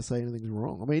can't he ever say anything's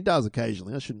wrong? I mean, he does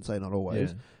occasionally. I shouldn't say not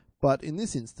always. Yeah. But in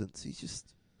this instance, he's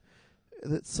just...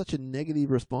 That's such a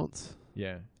negative response.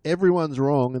 Yeah. Everyone's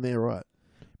wrong and they're right.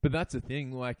 But that's the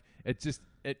thing. Like,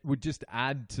 it would just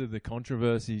add to the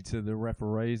controversy to the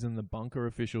referees and the bunker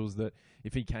officials that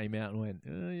if he came out and went,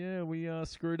 yeah, we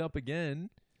screwed up again...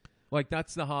 Like,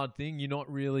 that's the hard thing. You're not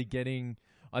really getting...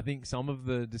 I think some of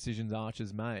the decisions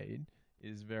Archer's made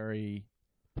is very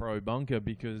pro-bunker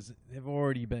because they've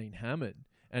already been hammered.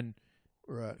 And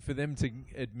for them to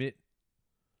admit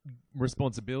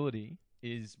responsibility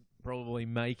is probably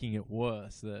making it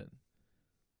worse.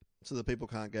 So that people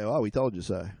can't go, oh, we told you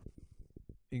so.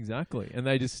 Exactly. And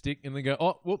they just stick and they go,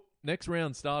 oh, whoop, next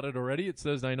round started already. It's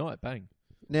Thursday night. Bang.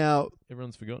 Now,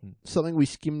 everyone's forgotten. Something we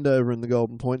skimmed over in the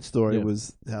Golden Point story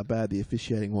was how bad the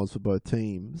officiating was for both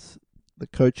teams. The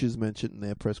coaches mentioned in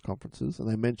their press conferences, and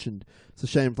they mentioned, so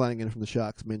Shane Flanagan from the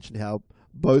Sharks mentioned how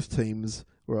both teams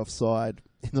were offside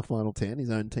in the final 10, his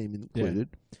own team included.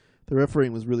 Yeah. The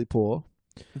refereeing was really poor.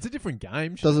 It's a different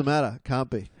game. Doesn't matter. Can't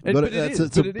be.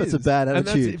 It's a bad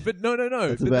attitude. But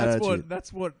no.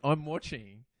 That's what I'm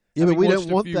watching. Yeah, but we don't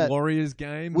want that. Warriors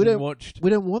game. We don't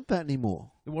want that anymore.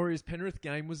 The Warriors Penrith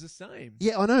game was the same.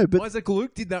 Yeah, I know. But Isaac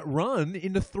Luke did that run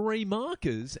into 3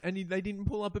 markers, and they didn't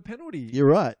pull up a penalty. You're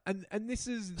right. And this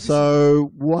is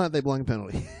why aren't they blowing a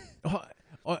penalty?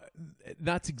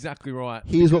 That's exactly right.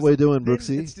 Here's what we're doing,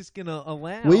 Brooksy. It's just going to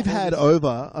allow. We've had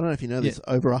over, I don't know if you know this,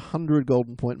 over 100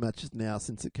 Golden Point matches now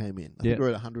since it came in. I think we're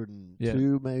at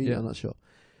 102, maybe. Yeah. I'm not sure.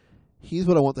 Here's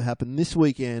what I want to happen this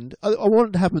weekend. I want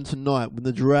it to happen tonight when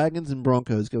the Dragons and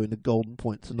Broncos go into Golden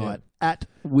Point tonight at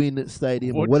Wynn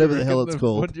Stadium or whatever the hell it's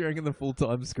called. What do you reckon the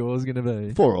full-time score is going to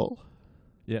be? 4-4.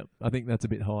 Yeah, I think that's a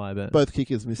bit high. But both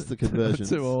kickers missed the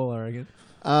conversions. 2-2, I reckon.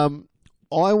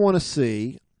 I want to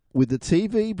see, with the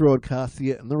TV broadcasting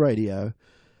it and the radio,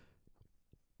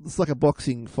 it's like a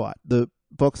boxing fight. The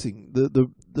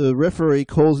referee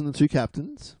calls in the 2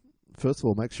 captains. First of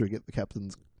all, make sure you get the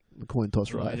captains the coin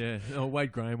toss right. Yeah. Oh,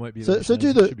 Wade Graham won't be there. So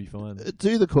should be fine.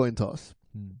 Do the coin toss.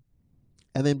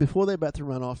 And then before they're about to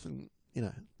run off and,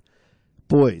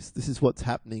 boys, this is what's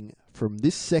happening from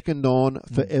this second on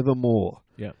forevermore.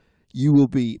 Yeah. You will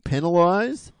be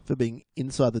penalised for being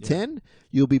inside the 10.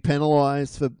 You'll be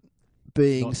penalised for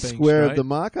being square of the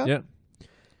marker. Yeah.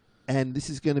 And this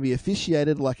is going to be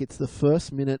officiated like it's the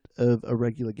first minute of a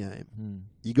regular game.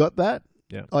 You got that?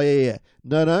 Yeah. Oh, yeah.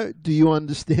 No. Do you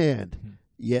understand?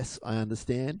 Yes, I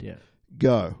understand. Yeah.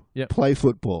 Go. Yep. Play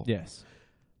football. Yes.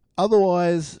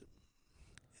 Otherwise,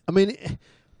 I mean,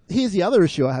 here's the other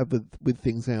issue I have with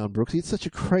things going on, Brooksy. It's such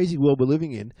a crazy world we're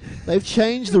living in. They've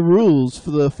changed the rules for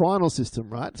the final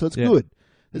system, right? So it's good.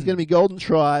 There's going to be golden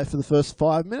try for the first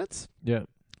 5 minutes. Yeah.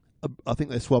 I think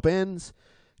they swap ends.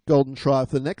 Golden try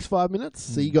for the next 5 minutes.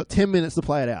 So you got 10 minutes to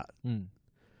play it out.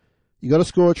 You got to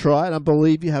score a try, and I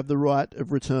believe you have the right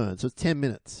of return. So it's 10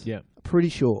 minutes. Yeah. Pretty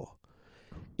sure.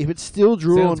 If it's still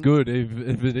drawn... Sounds good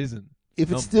if it isn't.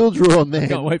 If it's still drawn then... I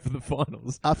can't wait for the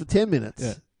finals. After 10 minutes,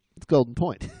 it's Golden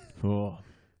Point. Oh,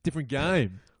 different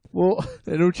game. Well...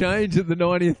 It'll change at the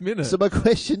 90th minute. So my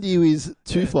question to you is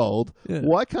twofold. Yeah.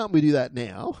 Why can't we do that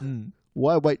now?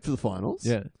 Why wait for the finals?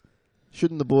 Yeah.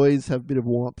 Shouldn't the boys have a bit of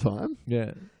warm-up time?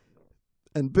 Yeah.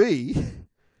 And B,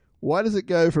 why does it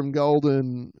go from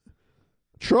Golden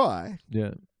Try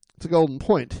to Golden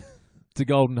Point? To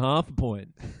Golden half a point.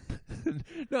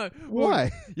 No.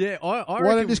 Why? Yeah, I why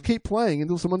reckon... don't just keep playing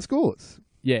until someone scores?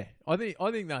 Yeah, I think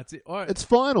that's it. It's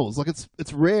finals. Like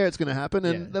it's rare it's going to happen,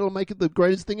 and that'll make it the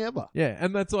greatest thing ever. Yeah,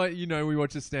 and that's like, we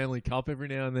watch the Stanley Cup every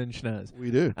now and then, Shinazz.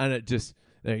 We do. And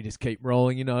they just keep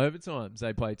rolling into overtimes.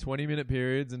 They play 20-minute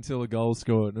periods until a goal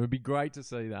scored. And it would be great to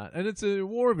see that. And it's a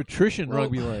war of attrition,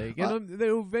 rugby league. And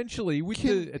they'll eventually, with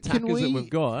the attackers that we've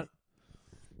got,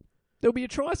 there'll be a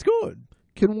try scored.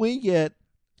 Can we get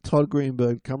Todd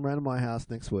Greenberg come round to my house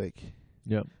next week?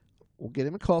 Yep. We'll get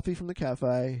him a coffee from the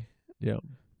cafe. Yeah.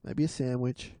 Maybe a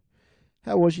sandwich.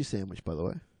 How was your sandwich, by the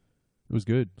way? It was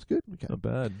good. It's good. Okay. Not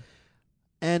bad.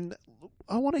 And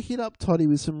I want to hit up Toddy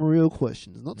with some real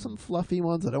questions, not some fluffy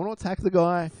ones. I don't want to attack the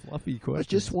guy. Fluffy questions. I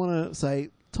just want to say,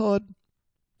 Todd,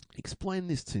 explain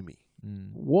this to me.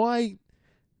 Why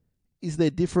is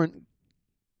there different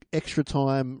extra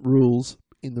time rules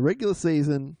in the regular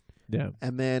season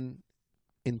and then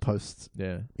in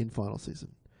in final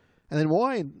season? And then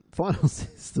why in final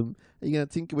system are you going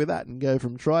to tinker with that and go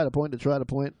from try to point to try to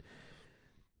point?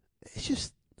 It's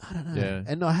just, I don't know. Yeah.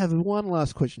 And I have one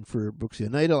last question for Brooksy. I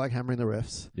know you don't like hammering the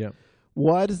refs. Yeah.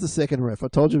 Why does the second ref, I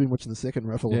told you I've been watching the second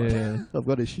ref a lot. Yeah. I've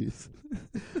got issues.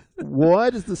 Why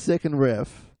does the second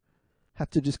ref have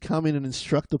to just come in and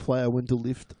instruct the player when to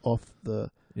lift off the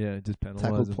just penalise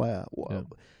tackled him. player? Yeah.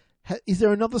 Is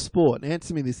there another sport, and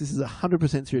answer me this, this is a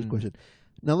 100% serious question,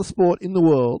 another sport in the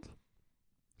world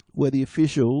where the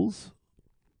officials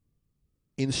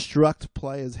instruct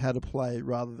players how to play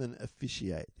rather than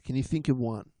officiate? Can you think of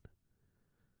one?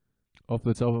 Off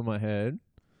the top of my head?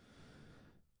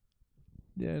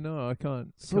 Yeah, no, I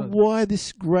can't. So why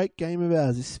this great game of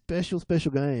ours, this special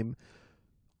game,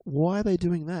 why are they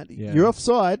doing that? Yeah. You're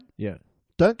offside. Yeah.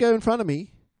 Don't go in front of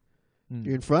me.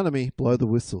 You're in front of me. Blow the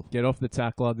whistle. Get off the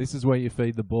tackler. This is where you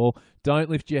feed the ball. Don't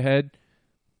lift your head.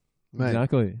 Mate,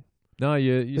 exactly. No,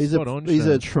 you're spot on. These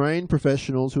are trained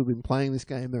professionals who have been playing this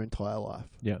game their entire life.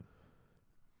 Yeah.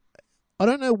 I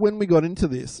don't know when we got into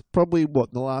this. Probably,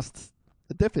 definitely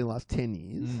the last 10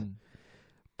 years.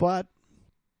 But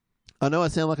I know I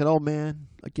sound like an old man.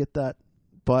 I get that.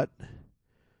 But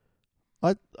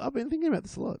I've been thinking about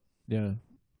this a lot. Yeah.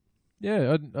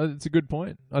 Yeah, it's a good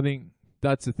point. I think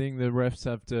that's the thing. The refs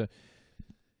have to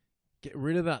get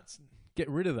rid of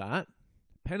that.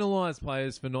 Penalise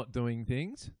players for not doing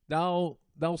things. They'll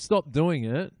stop doing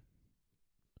it,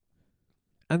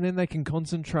 and then they can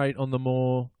concentrate on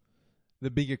the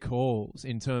bigger calls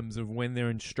in terms of when they're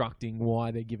instructing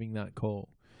why they're giving that call.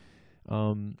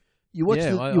 You watch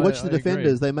the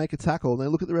defenders. Agree. They make a tackle and they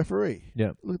look at the referee.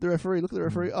 Yeah. Look at the referee. Look at the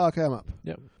referee. Oh, okay, I'm up.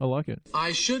 Yeah, I like it.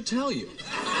 I should tell you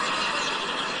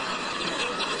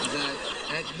that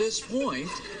at this point,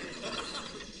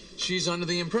 she's under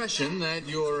the impression that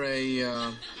you're a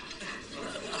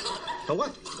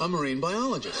what? A marine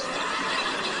biologist.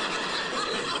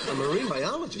 A marine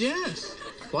biologist? Yes.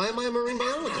 Why am I a marine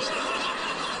biologist?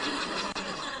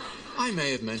 I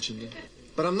may have mentioned it.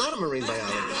 But I'm not a marine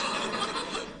biologist.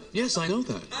 Yes, I know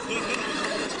that.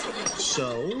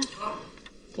 So?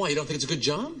 Why, you don't think it's a good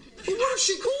job? Well, what if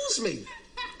she calls me?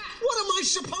 What am I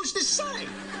supposed to say?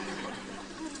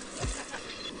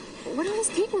 What are those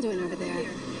people doing over there?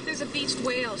 There's a beached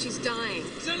whale. She's dying.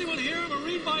 Is anyone here a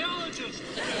marine biologist?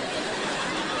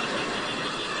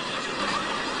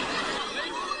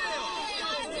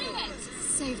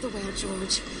 Save the whale,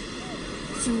 George.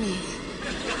 For me.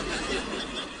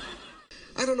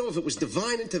 I don't know if it was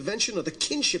divine intervention or the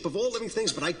kinship of all living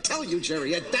things, but I tell you,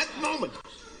 Jerry, at that moment,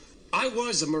 I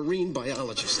was a marine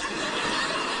biologist.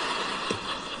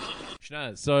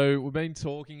 Shinazz, so we've been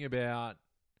talking about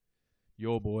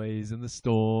your boys and the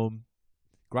Storm.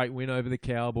 Great win over the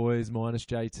Cowboys, minus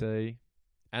JT,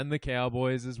 and the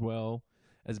Cowboys as well,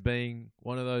 as being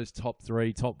one of those top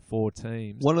 3, top 4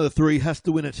 teams. One of the 3 has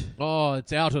to win it. Oh,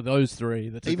 it's out of those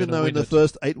 3. Even though in the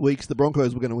first 8 weeks the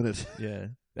Broncos were going to win it. Yeah.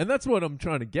 And that's what I'm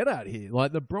trying to get at here.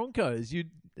 Like the Broncos,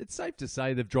 it's safe to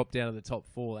say they've dropped out of the top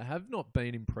 4. They have not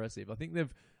been impressive. I think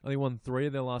they've only won 3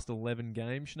 of their last 11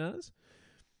 games, Shinazz.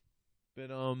 But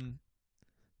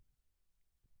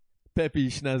Peppy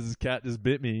Schnazz's cat just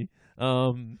bit me.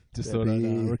 Just thought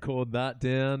I'd record that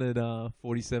down at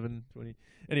 47:20.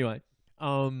 Anyway,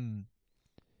 and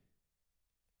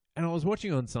I was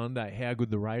watching on Sunday how good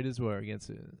the Raiders were against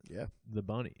the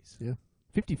Bunnies. Yeah.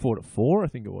 54-4, I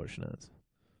think it was, Shinazz.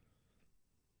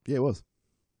 Yeah, it was.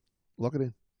 Lock it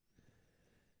in.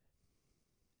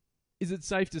 Is it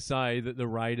safe to say that the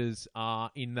Raiders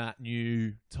are in that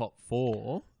new top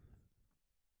 4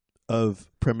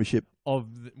 of premiership?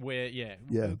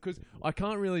 Because I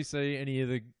can't really see any of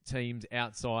the teams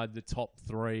outside the top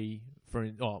 3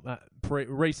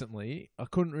 recently. I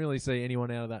couldn't really see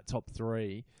anyone out of that top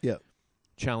 3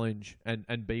 challenge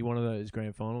and be one of those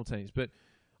grand final teams. But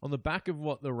on the back of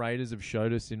what the Raiders have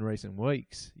showed us in recent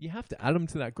weeks, you have to add them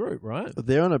to that group, right?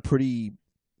 They're on a pretty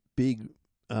big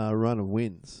run of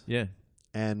wins. Yeah.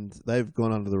 And they've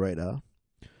gone under the radar.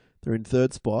 They're in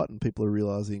 3rd spot, and people are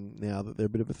realising now that they're a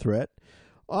bit of a threat.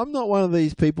 I'm not one of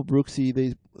these people,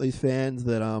 Brooksy, these fans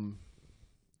that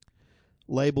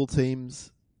label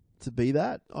teams to be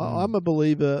that. I'm a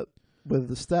believer, whether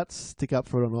the stats stick up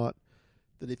for it or not,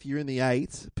 that if you're in the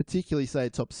 8, particularly say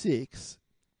top 6,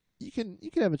 you can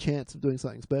have a chance of doing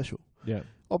something special. Yeah.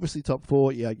 Obviously, top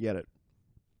 4, yeah, I get it.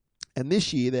 And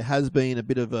this year there has been a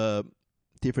bit of a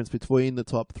difference between the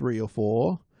top 3 or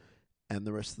 4 and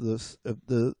the rest of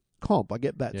the comp. I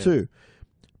get that too.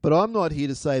 But I'm not here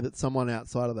to say that someone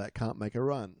outside of that can't make a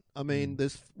run. I mean,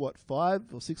 there's 5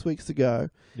 or 6 weeks to go.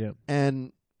 Yeah.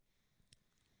 And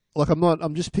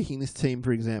I'm just picking this team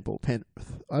for example,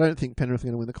 Penrith. I don't think Penrith are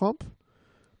going to win the comp.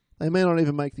 They may not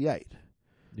even make the 8.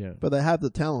 Yeah. But they have the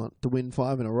talent to win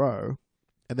 5 in a row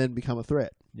and then become a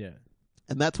threat. Yeah.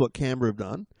 And that's what Canberra have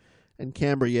done. And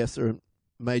Canberra, yes, are a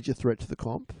major threat to the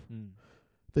comp.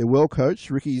 They're well coached.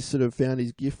 Ricky's sort of found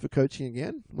his gift for coaching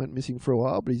again. Went missing for a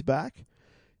while, but he's back.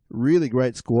 Really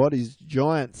great squad. His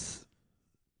Giants,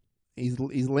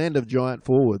 his land of giant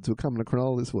forwards who are coming to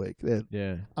Cronulla this week.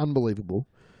 They're unbelievable.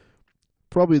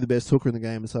 Probably the best hooker in the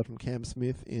game aside from Cam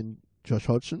Smith in Josh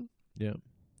Hodgson. Yeah.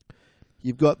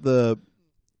 You've got the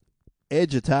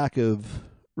edge attack of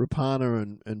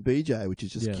Rapana and BJ, which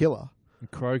is just killer.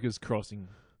 And Croker's crossing.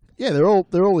 Yeah, they're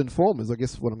all in form, is I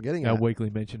guess what I'm getting Our at. weekly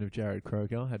mention of Jarryd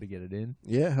Croker. Had to get it in.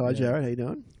 Yeah, hi Jarryd, how you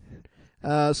doing?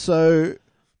 So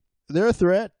they're a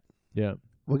threat. Yeah.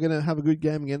 We're going to have a good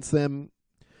game against them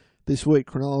this week.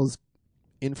 Cronulla's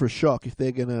in for a shock if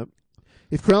they're going to...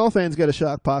 If Cronulla fans go to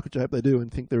Shark Park, which I hope they do,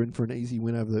 and think they're in for an easy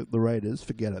win over the Raiders,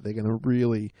 forget it. They're going to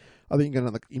really... I think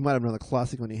you might have another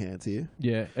classic on your hands here.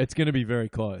 Yeah, it's going to be very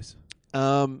close.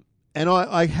 And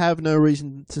I have no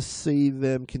reason to see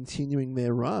them continuing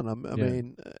their run. I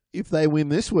mean, if they win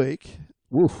this week,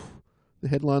 woof, the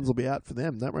headlines will be out for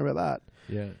them. Don't worry about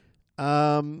that.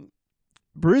 Yeah.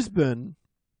 Brisbane,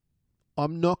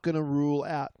 I'm not going to rule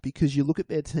out because you look at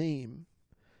their team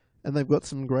and they've got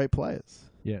some great players.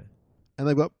 Yeah. And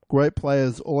they've got great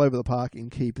players all over the park in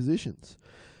key positions.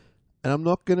 And I'm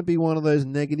not going to be one of those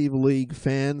negative league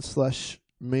fans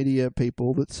 / media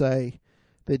people that say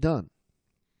they're done.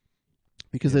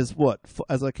 Because there's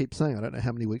as I keep saying, I don't know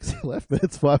how many weeks are left, but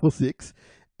it's 5 or 6.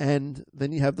 And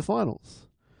then you have the finals.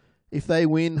 If they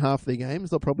win half their games,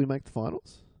 they'll probably make the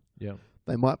finals. Yeah.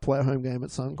 They might play a home game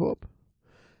at Suncorp.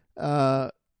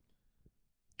 I'm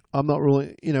not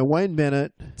ruling... Wayne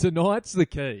Bennett... Tonight's the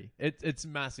key. It's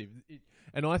massive.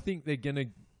 And I think they're going to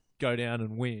go down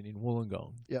and win in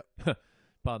Wollongong. Yep.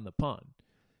 Pardon the pun.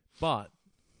 But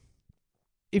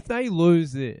if they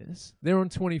lose this, they're on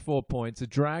 24 points. The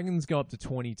Dragons go up to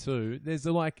 22. There's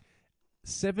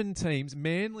 7 teams.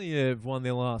 Manly have won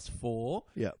their last 4.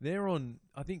 Yeah.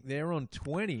 I think they're on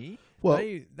 20. Well,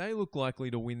 they look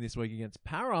likely to win this week against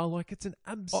Para. It's an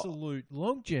absolute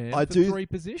logjam for 3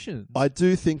 positions. I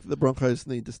do think that the Broncos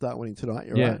need to start winning tonight.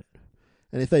 You're right.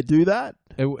 And if they do that...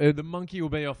 the monkey will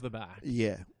be off the back.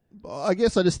 Yeah. I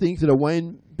guess I just think that a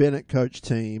Wayne Bennett coach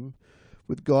team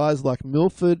with guys like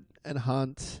Milford and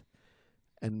Hunt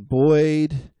and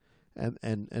Boyd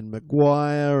and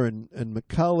Maguire and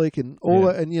McCulloch and all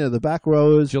and the back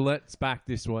rowers. Gillette's back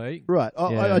this week. Right.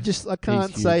 I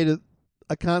can't say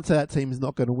that team is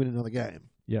not going to win another game.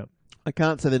 Yeah. I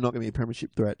can't say they're not going to be a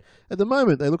premiership threat. At the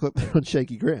moment, they look like they're on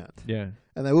shaky ground. Yeah.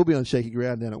 And they will be on shaky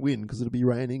ground down at Wynn because it'll be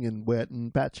raining and wet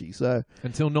and patchy. So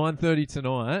until 9:30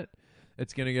 tonight,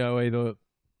 it's going to go either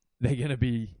they're going to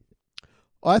be...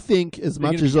 I think as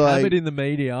much as I... in the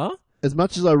media. As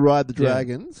much as I ride the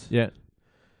Dragons... Yeah.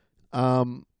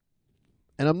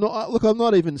 And I'm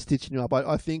not even stitching you up.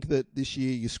 I think that this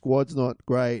year your squad's not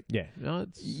great. Yeah. No,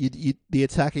 the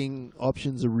attacking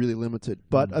options are really limited.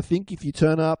 But I think if you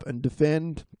turn up and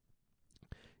defend,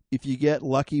 if you get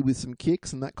lucky with some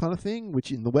kicks and that kind of thing,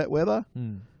 which in the wet weather,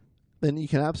 then you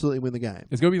can absolutely win the game.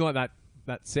 It's going to be like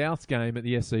that Souths game at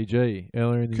the SCG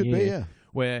earlier in the year. Could be, yeah.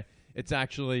 Where it's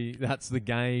actually, that's the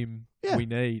game we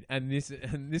need. And this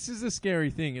is a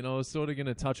scary thing, and I was sort of going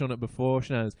to touch on it before,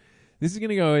 Shinazz. This is going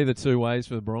to go either 2 ways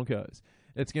for the Broncos.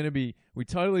 It's going to be, we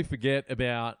totally forget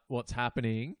about what's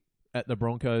happening at the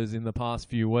Broncos in the past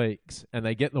few weeks, and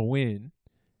they get the win.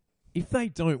 If they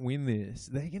don't win this,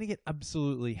 they're going to get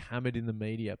absolutely hammered in the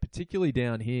media, particularly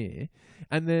down here.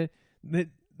 And they're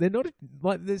not,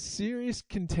 there's serious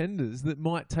contenders that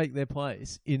might take their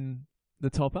place in the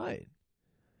top 8. I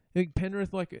think Penrith,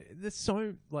 there's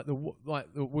so,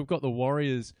 we've got the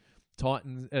Warriors...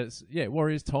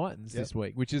 Warriors Titans this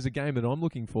week, which is a game that I'm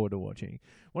looking forward to watching.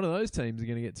 One of those teams are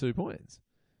going to get 2 points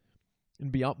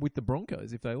and be up with the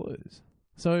Broncos if they lose.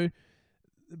 So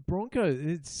the Broncos,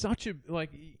 it's such a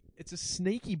it's a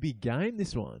sneaky big game,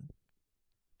 this one.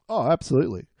 Oh,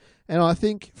 absolutely. And I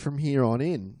think from here on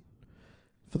in,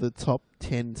 for the top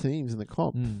 10 teams in the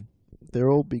comp,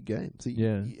 they're all big games.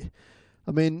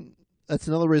 I mean, that's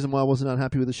another reason why I wasn't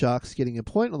unhappy with the Sharks getting a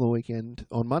point on the weekend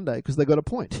on Monday, because they got a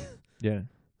point. Yeah.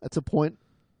 That's a point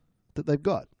that they've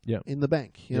got in the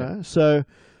bank, you know. So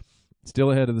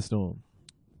still ahead of the Storm.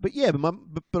 But yeah,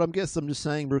 but I guess I'm just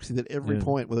saying, Brooksy, that every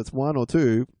point, whether it's 1 or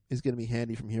 2, is going to be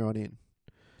handy from here on in.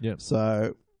 Yeah.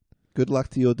 So good luck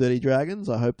to your Dirty Dragons.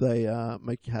 I hope they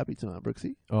make you happy tonight,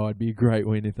 Brooksy. Oh, it'd be a great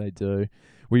win if they do.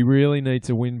 We really need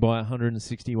to win by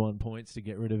 161 points to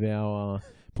get rid of our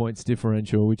points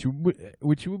differential, which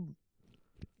would,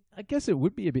 I guess it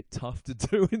would be a bit tough to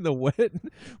do in the wet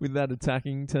with that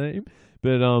attacking team.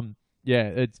 But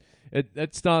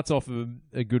it starts off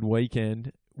a good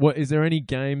weekend. What is there any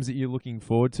games that you're looking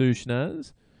forward to,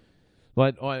 Shinazz?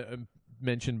 Like I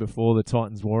mentioned before, the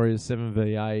Titans Warriors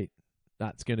 7v8.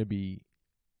 That's going to be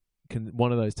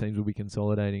one of those teams will be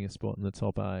consolidating a spot in the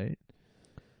top 8.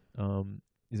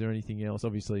 Is there anything else?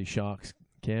 Obviously, Sharks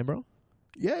Canberra.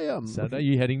 Yeah. Saturday,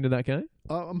 you heading to that game?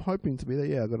 I'm hoping to be there.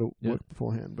 Yeah, I've got to work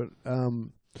beforehand, but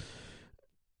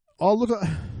I'll look at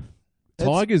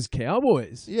Tigers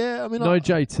Cowboys. Yeah, I mean, no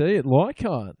JT at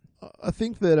Leichhardt. I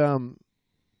think that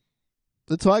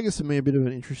the Tigers for me are a bit of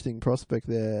an interesting prospect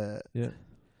there. Yeah.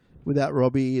 Without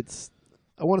Robbie,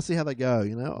 I want to see how they go.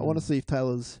 You know, I want to see if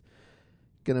Taylor's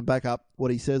going to back up what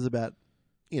he says about,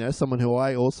 you know, someone who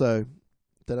I also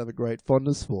don't have a great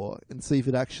fondness for, and see if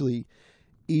it actually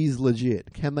is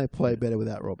legit. Can they play better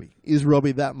without Robbie? Is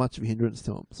Robbie that much of a hindrance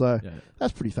to them? So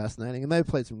that's pretty fascinating, and they've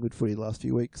played some good footy the last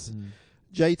few weeks.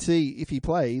 JT, if he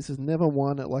plays, has never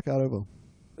won at Leichhardt Oval.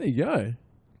 There you go.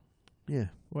 Yeah.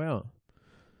 Wow.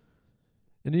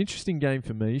 An interesting game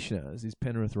for me, Shinazz, is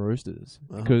Penrith Roosters,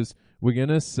 because we're going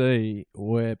to see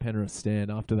where Penrith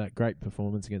stand after that great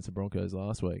performance against the Broncos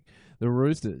last week. The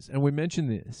Roosters, and we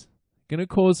mentioned this, going to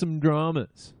cause some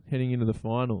dramas heading into the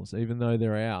finals, even though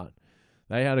they're out.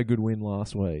 They had a good win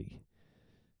last week.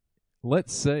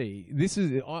 Let's see.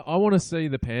 I want to see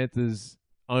the Panthers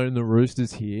own the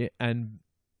Roosters here and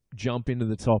jump into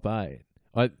the top 8.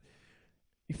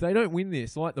 If they don't win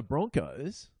this, like the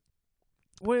Broncos,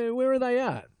 where are they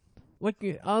at? Like,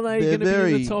 are they going to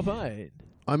be in the top 8?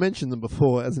 I mentioned them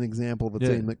before as an example of a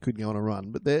team that could go on a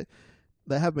run, but they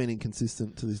have been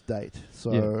inconsistent to this date,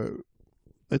 so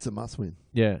it's a must-win.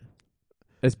 Yeah,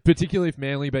 it's particularly if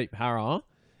Manly beat Para.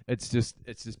 It's just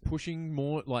pushing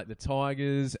more, like the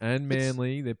Tigers and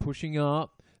Manly. They're pushing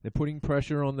up. They're putting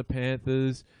pressure on the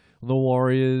Panthers, on the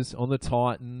Warriors, on the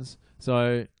Titans.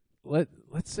 So let's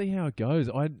see how it goes.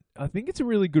 I think it's a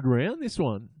really good round, this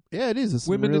one. Yeah, it is. It's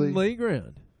Women in League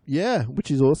round. Yeah, which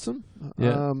is awesome.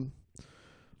 Yeah.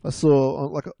 I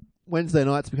saw Wednesday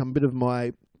nights become a bit of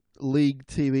my league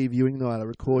TV viewing night. I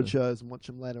record shows and watch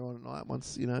them later on at night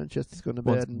once, you know, Chester's gone to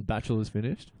bed. Once Bachelor's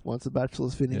finished. Once the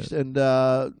Bachelor's finished. And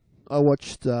I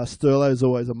watched Sterlo's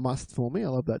always a must for me. I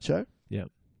love that show. Yeah.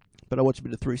 But I watch a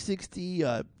bit of 360,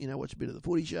 watch a bit of the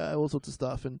footy show, all sorts of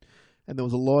stuff. And there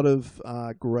was a lot of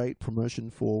great promotion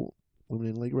for Women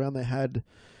in League round. They had...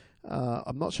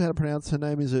 I'm not sure how to pronounce her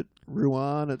name. Is it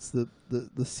Ruan? It's the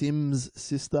Sims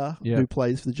sister who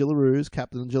plays for the Gillaroos,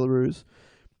 captain of the Gillaroos.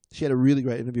 She had a really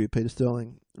great interview with Peter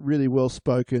Sterling. Really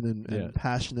well-spoken and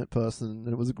passionate person.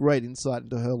 And it was a great insight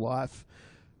into her life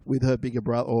with her bigger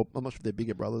brother, or I'm not sure if they're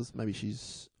bigger brothers. Maybe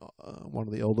she's one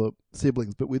of the older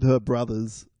siblings, but with her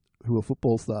brothers who are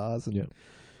football stars.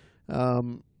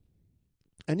 And,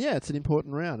 it's an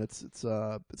important round. It's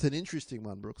an interesting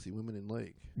one, Brooksy, Women in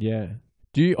League. Yeah.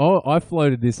 I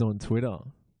floated this on Twitter.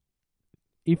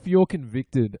 If you're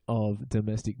convicted of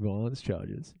domestic violence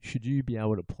charges, should you be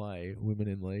able to play Women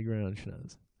in League round,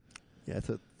 Shinazz? Yeah,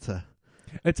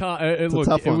 it's hard. Look,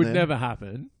 tough it one, would never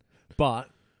happen, but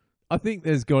I think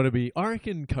there's got to be... I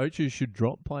reckon coaches should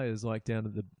drop players like down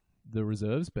at the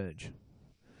reserves bench.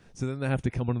 So then they have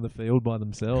to come onto the field by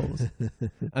themselves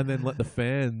and then let the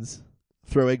fans...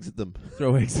 Throw eggs at them.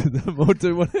 Or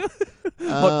do what?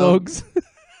 Hot dogs.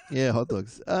 Yeah, hot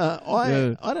dogs. I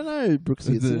don't know,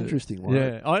 Brooksy. It's an interesting one.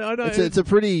 Yeah, I know.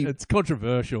 It's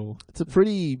controversial. It's a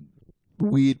pretty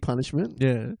weird punishment.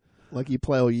 Yeah. Like you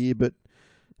play all year, but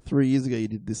 3 years ago you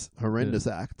did this horrendous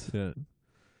act. Yeah.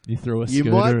 You threw a You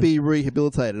scooter. might be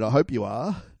rehabilitated. I hope you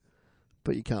are.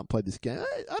 But you can't play this game.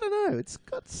 I don't know. It's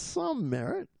got some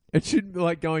merit. It should,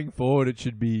 going forward, it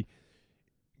should be...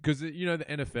 Because, the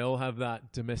NFL have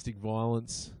that domestic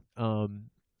violence...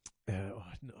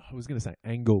 I was going to say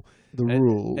angle.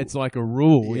 Rule. It's like a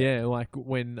rule, like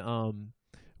when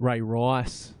Ray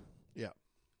Rice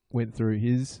went through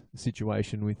his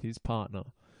situation with his partner.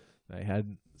 They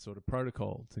had sort of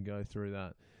protocol to go through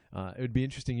that. It would be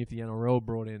interesting if the NRL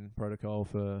brought in protocol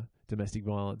for domestic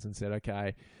violence and said,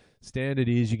 okay, standard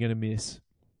is you're going to miss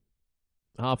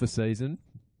half a season,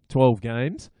 12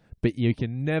 games, but you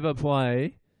can never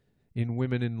play in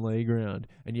women in league round,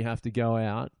 and you have to go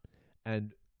out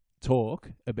and talk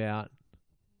about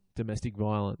domestic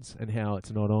violence and how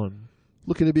it's not on.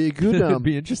 Look, it'd be a good... It'd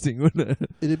be interesting, wouldn't it?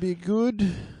 It'd be a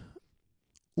good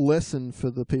lesson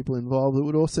for the people involved. It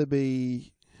would also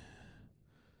be,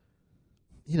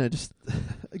 just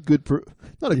a good...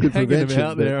 not a good prevention. Hanging them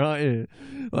out there, aren't you?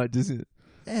 Like, just...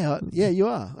 Yeah, you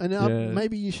are. And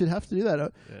maybe you should have to do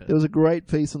that. There was a great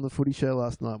piece on the Footy Show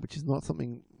last night, which is not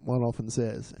something one often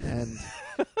says. And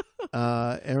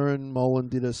Erin Molan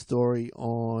did a story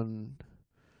on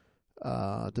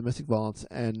domestic violence.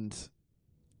 And,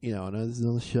 I know this is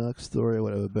another Sharks story or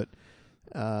whatever, but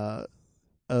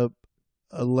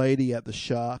a lady at the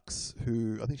Sharks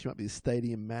who, I think she might be the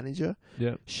stadium manager.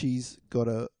 Yeah. She's got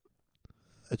a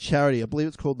charity. I believe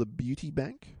it's called the Beauty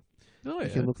Bank. Oh,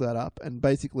 you can look that up, and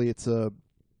basically it's a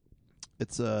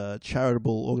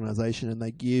charitable organisation, and they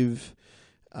give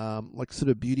like sort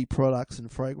of beauty products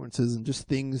and fragrances and just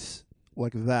things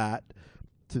like that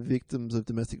to victims of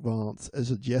domestic violence as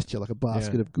a gesture, like a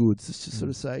basket of goods. It's just sort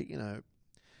of say,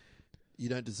 you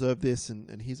don't deserve this,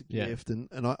 and here's a gift, and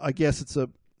I guess it's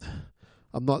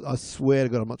I swear to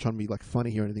God, I'm not trying to be like funny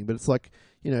here or anything, but it's like,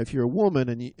 if you're a woman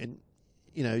and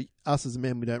us as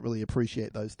men, we don't really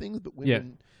appreciate those things, but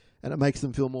women. And it makes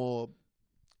them feel more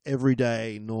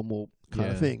everyday, normal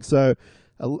kind of thing. So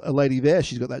a lady there,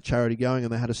 she's got that charity going,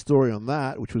 and they had a story on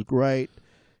that, which was great.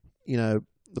 The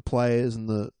players and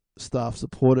the staff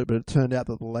supported, but it turned out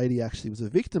that the lady actually was a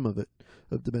victim of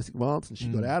domestic violence, and she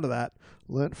got out of that,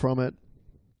 learnt from it,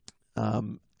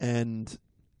 and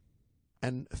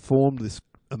formed this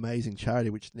amazing charity,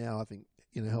 which now I think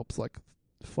helps like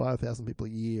 5,000 people a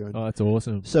year. And that's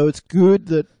awesome. So it's good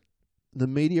that the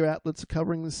media outlets are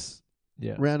covering this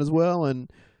round as well,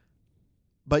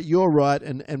 but you're right,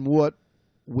 and what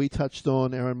we touched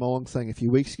on, Erin Molan saying a few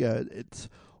weeks ago, it's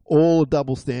all a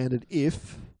double standard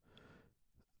if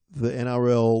the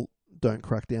NRL don't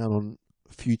crack down on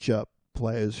future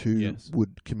players who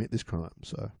would commit this crime.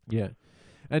 So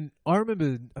and I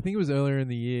remember, I think it was earlier in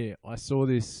the year, I saw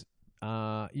this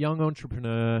young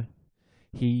entrepreneur.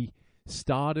 He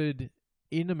started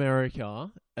in America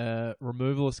a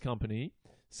removalist company.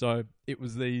 So it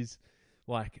was these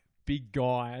like big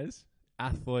guys,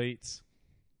 athletes,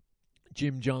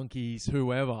 gym junkies,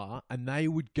 whoever, and they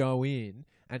would go in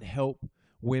and help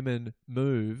women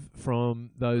move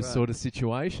from those sort of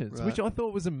situations, which I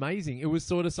thought was amazing. It was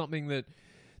sort of something that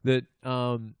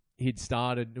he'd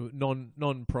started,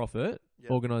 non-profit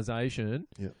organisation,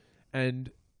 and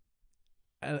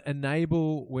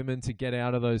enable women to get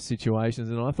out of those situations,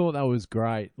 and I thought that was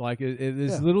great. Like,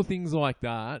 there's little things like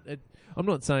that. I'm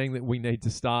not saying that we need to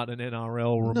start an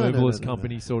NRL removalist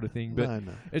company sort of thing, but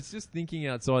it's just thinking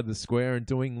outside the square and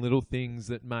doing little things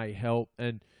that may help.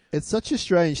 And it's such a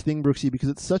strange thing, Brooksy, because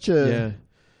it's such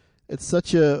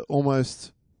a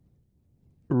almost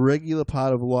regular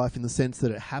part of life in the sense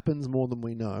that it happens more than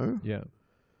we know. Yeah.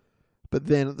 But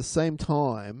then at the same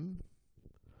time,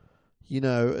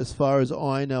 as far as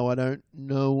I know, I don't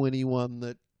know anyone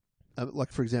that,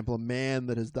 like, for example, a man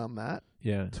that has done that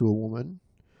to a woman.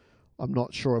 I'm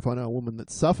not sure if I know a woman that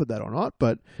suffered that or not,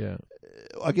 but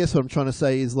I guess what I'm trying to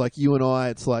say is, like, you and I,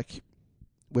 it's like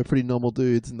we're pretty normal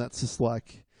dudes, and that's just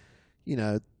like,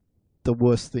 the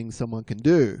worst thing someone can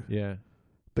do. Yeah.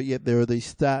 But yet there are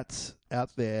these stats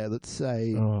out there that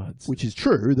say, which is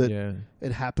true, that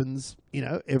it happens,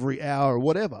 every hour or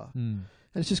whatever. And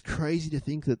it's just crazy to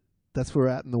think that that's where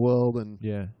we're at in the world,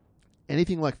 and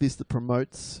anything like this that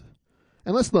promotes.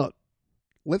 And let's not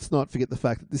forget the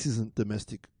fact that this isn't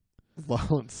domestic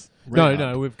violence.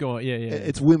 No, we've got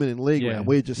It's women in league round.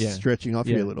 We're just stretching off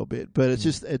here a little bit, but it's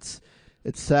just it's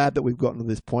sad that we've gotten to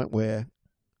this point where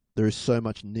there is so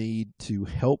much need to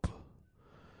help,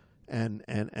 and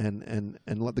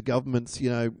let the governments,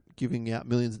 giving out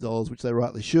millions of dollars, which they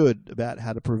rightly should, about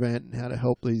how to prevent and how to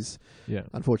help these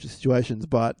unfortunate situations.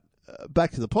 But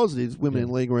back to the positives, women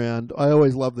in league round. I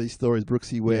always love these stories,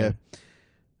 Brooksy, where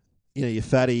your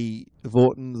Fatty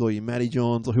Vortons or your Matty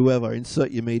Johns or whoever,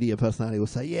 insert your media personality, will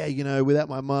say, without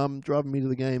my mum driving me to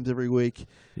the games every week,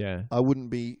 I wouldn't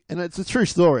be. And it's a true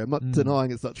story. I'm not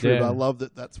denying it's not true, but I love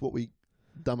that that's what we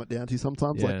dumb it down to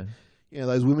sometimes. Like,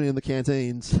 those women in the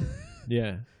canteens.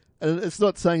 And it's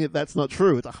not saying that that's not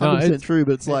true. It's 100% true,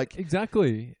 but it's like...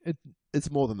 Exactly.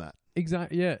 It's more than that.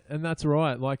 Exactly. Yeah, and that's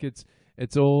right. Like, it's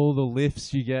all the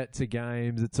lifts you get to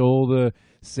games. It's all the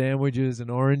sandwiches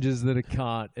and oranges that are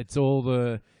cut. It's all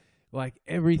the, like,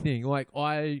 everything. Like,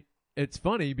 it's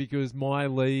funny because my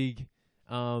league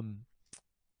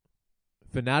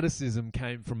fanaticism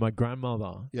came from my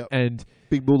grandmother. Yep. And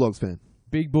big Bulldogs fan.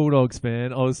 Big Bulldogs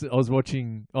fan. I was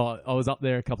watching. I was up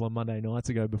there a couple of Monday nights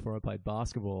ago before I played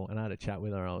basketball, and I had a chat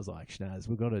with her. I was like, Shinazz,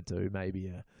 we've got to do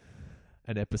maybe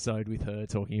an episode with her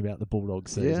talking about the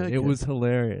Bulldogs season. Yeah, okay. It was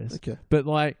hilarious. Okay. But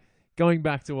like going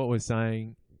back to what we're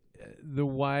saying, the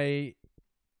way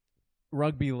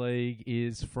rugby league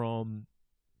is from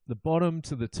the bottom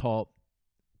to the top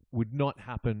would not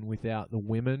happen without the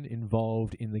women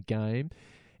involved in the game.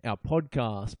 Our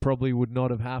podcast probably would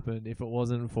not have happened if it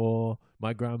wasn't for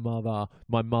my grandmother,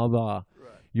 my mother,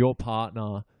 your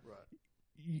partner.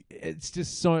 Right. It's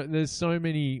just there's so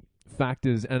many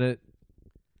factors, and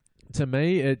to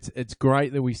me, it's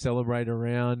great that we celebrate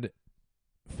around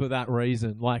for that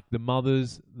reason. Like the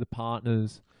mothers, the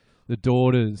partners, the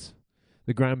daughters,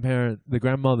 the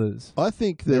grandmothers. I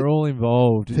think that they're all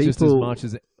involved just as much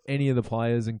as any of the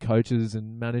players and coaches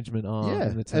and management are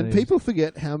in the team. And people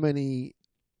forget how many,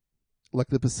 like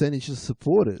the percentage of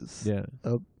supporters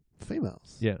are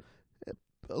females. Yeah.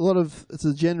 It's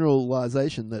a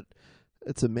generalization that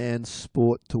it's a man's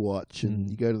sport to watch, and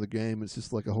you go to the game, it's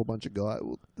just like a whole bunch of guys.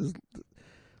 Well,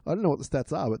 I don't know what the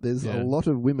stats are, but there's a lot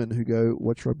of women who go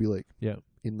watch rugby league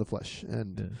in the flesh,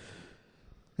 and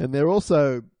they're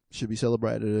also should be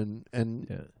celebrated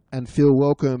and feel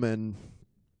welcome, and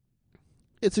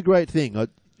it's a great thing.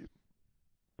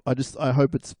 I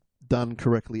hope it's done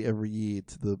correctly every year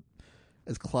to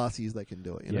as classy as they can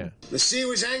do it. You know? The sea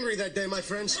was angry that day, my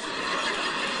friends.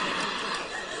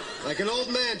 Like an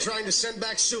old man trying to send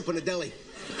back soup in a deli.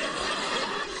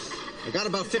 I got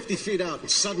about 50 feet out, and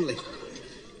suddenly,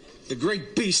 the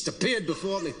great beast appeared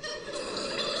before me.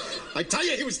 I tell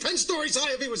you, he was 10 stories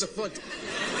high if he was a foot.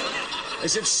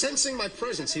 As if sensing my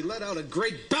presence, he let out a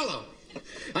great bellow.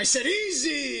 I said,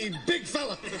 "Easy, big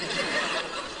fella."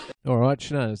 All right,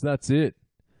 Shinazz, that's it.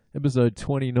 Episode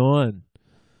 29.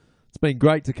 It's been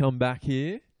great to come back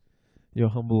here, your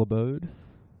humble abode,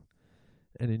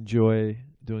 and enjoy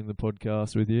doing the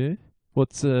podcast with you.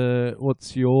 What's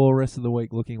your rest of the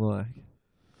week looking like?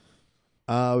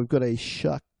 We've got a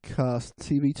Sharkcast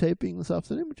TV taping this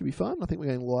afternoon, which will be fun. I think we're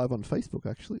going live on Facebook,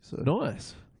 actually. So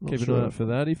nice. Keep an eye out for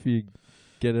that if you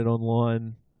get it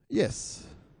online. Yes.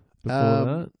 Before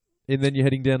that. And then you're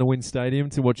heading down to Wynn Stadium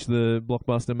to watch the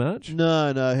blockbuster match?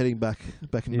 No, heading back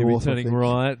You'll north. You'll be turning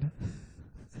right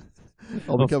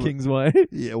off Kingsway?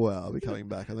 Yeah, well, I'll be coming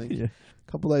back, I think. A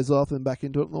couple of days off and back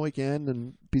into it on the weekend,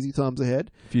 and busy times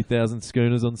ahead. A few thousand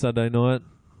schooners on Saturday night.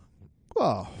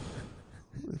 Well,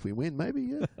 if we win, maybe,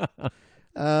 yeah.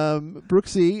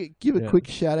 Brookesy, give a quick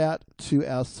shout out to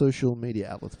our social media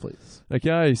outlets, please.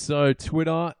 Okay, so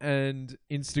Twitter and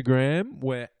Instagram,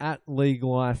 we're at League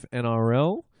Life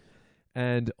NRL,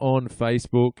 and on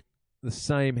Facebook, the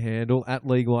same handle, at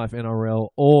League Life NRL,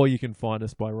 or you can find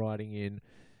us by writing in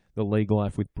the League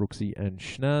Life with Brookesy and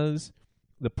Shinazz.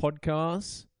 The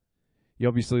podcast, you're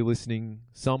obviously listening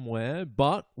somewhere,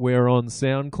 but we're on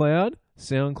SoundCloud,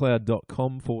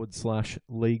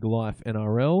 soundcloud.com/League Life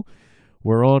NRL.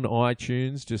 We're on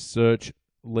iTunes. Just search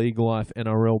League Life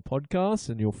NRL Podcast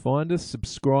and you'll find us.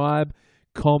 Subscribe,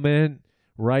 comment,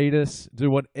 rate us, do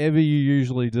whatever you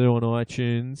usually do on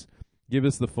iTunes. Give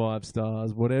us the 5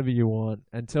 stars, whatever you want,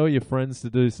 and tell your friends to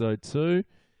do so too.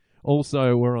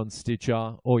 Also, we're on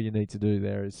Stitcher. All you need to do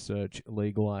there is search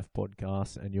League Life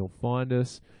Podcast and you'll find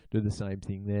us. Do the same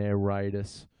thing there. Rate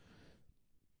us.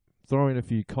 Throw in a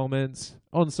few comments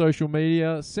on social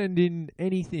media. Send in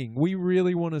anything. We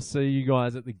really want to see you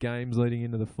guys at the games leading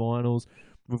into the finals.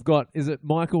 We've got, is it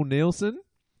Michael Nielsen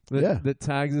that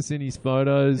tags us in his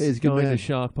photos going to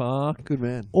Shark Park? Good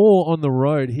man. Or on the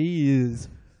road. He is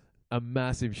a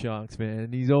massive Sharks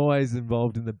fan. He's always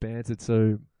involved in the banter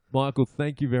too. Michael,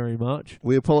 thank you very much.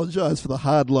 We apologise for the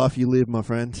hard life you live, my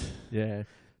friend. Yeah.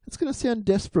 It's going to sound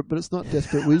desperate, but it's not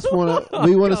desperate. We just want to.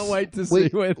 We want to wait to see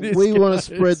where this We want to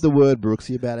goes. spread the word,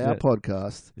 Brooksy, about our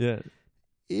podcast. Yeah.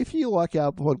 If you like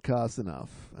our podcast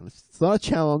enough, and it's not a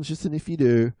challenge, just an if you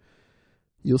do,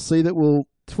 you'll see that we'll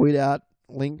tweet out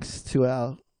links to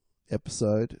our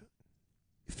episode.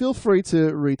 Feel free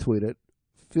to retweet it.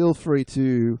 Feel free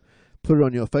to put it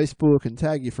on your Facebook and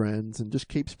tag your friends and just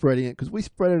keep spreading it, because we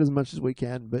spread it as much as we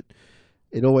can, but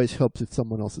it always helps if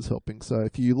someone else is helping. So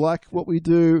if you like what we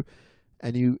do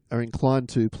and you are inclined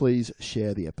to, please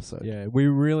share the episode. Yeah,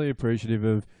 we're really appreciative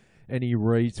of any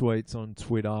retweets on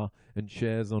Twitter and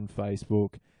shares on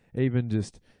Facebook, even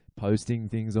just posting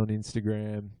things on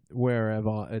Instagram,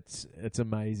 wherever. It's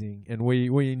amazing. And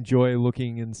we enjoy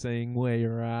looking and seeing where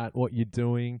you're at, what you're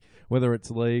doing, whether it's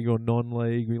league or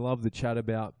non-league. We love the chat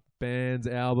about bands,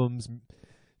 albums,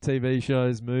 TV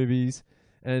shows, movies.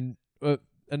 And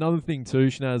another thing too,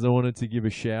 Shinazz, I wanted to give a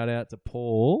shout out to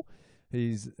Paul.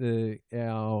 He's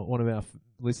one of our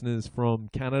listeners from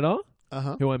Canada,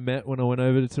 Uh-huh. who I met when I went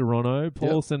over to Toronto.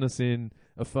 Paul sent us in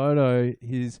a photo.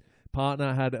 His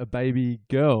partner had a baby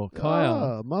girl, Kaya,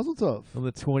 Ah, mazel tov. on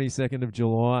the 22nd of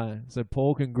July. So,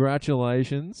 Paul,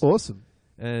 congratulations. Awesome.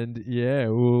 And, yeah,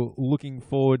 we're looking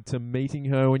forward to meeting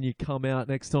her when you come out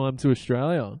next time to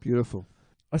Australia. Beautiful.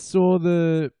 I saw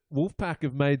the Wolfpack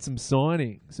have made some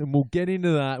signings, and we'll get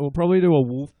into that. We'll probably do a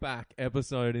Wolfpack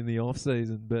episode in the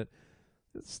off-season, but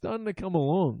it's starting to come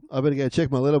along. I better go check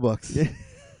my letterbox. Yeah.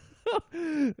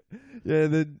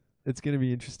 Yeah, it's going to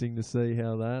be interesting to see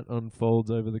how that unfolds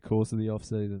over the course of the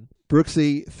off-season.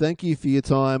 Brooksy, thank you for your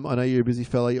time. I know you're a busy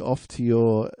fella. You're off to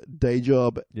your day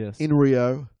job in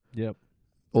Rio. Yep.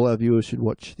 All our viewers should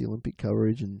watch the Olympic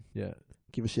coverage and Yeah.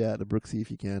 give a shout out to Brooksy if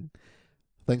you can.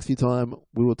 Thanks for your time.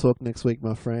 We will talk next week,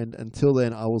 my friend. Until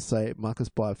then, I will say, Marcus,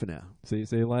 bye for now. See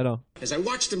you later. As I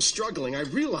watched him struggling, I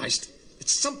realized that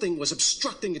something was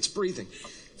obstructing its breathing.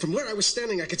 From where I was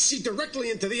standing, I could see directly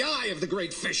into the eye of the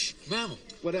great fish. Well,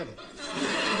 Whatever.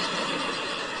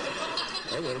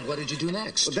 what did you do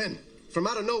next? But then, from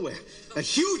out of nowhere, a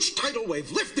huge tidal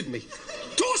wave lifted me,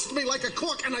 tossed me like a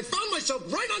cork, and I found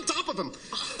myself right on top of him,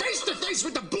 face to face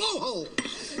with the blowhole.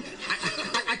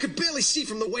 I could barely see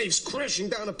from the waves crashing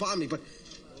down upon me, but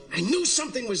I knew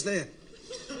something was there.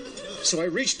 So I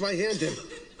reached my hand in,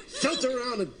 felt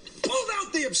around, and pulled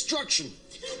out the obstruction.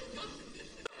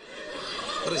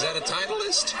 What is that, a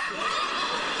Titleist?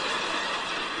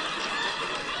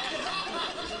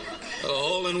 A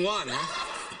hole in one, huh?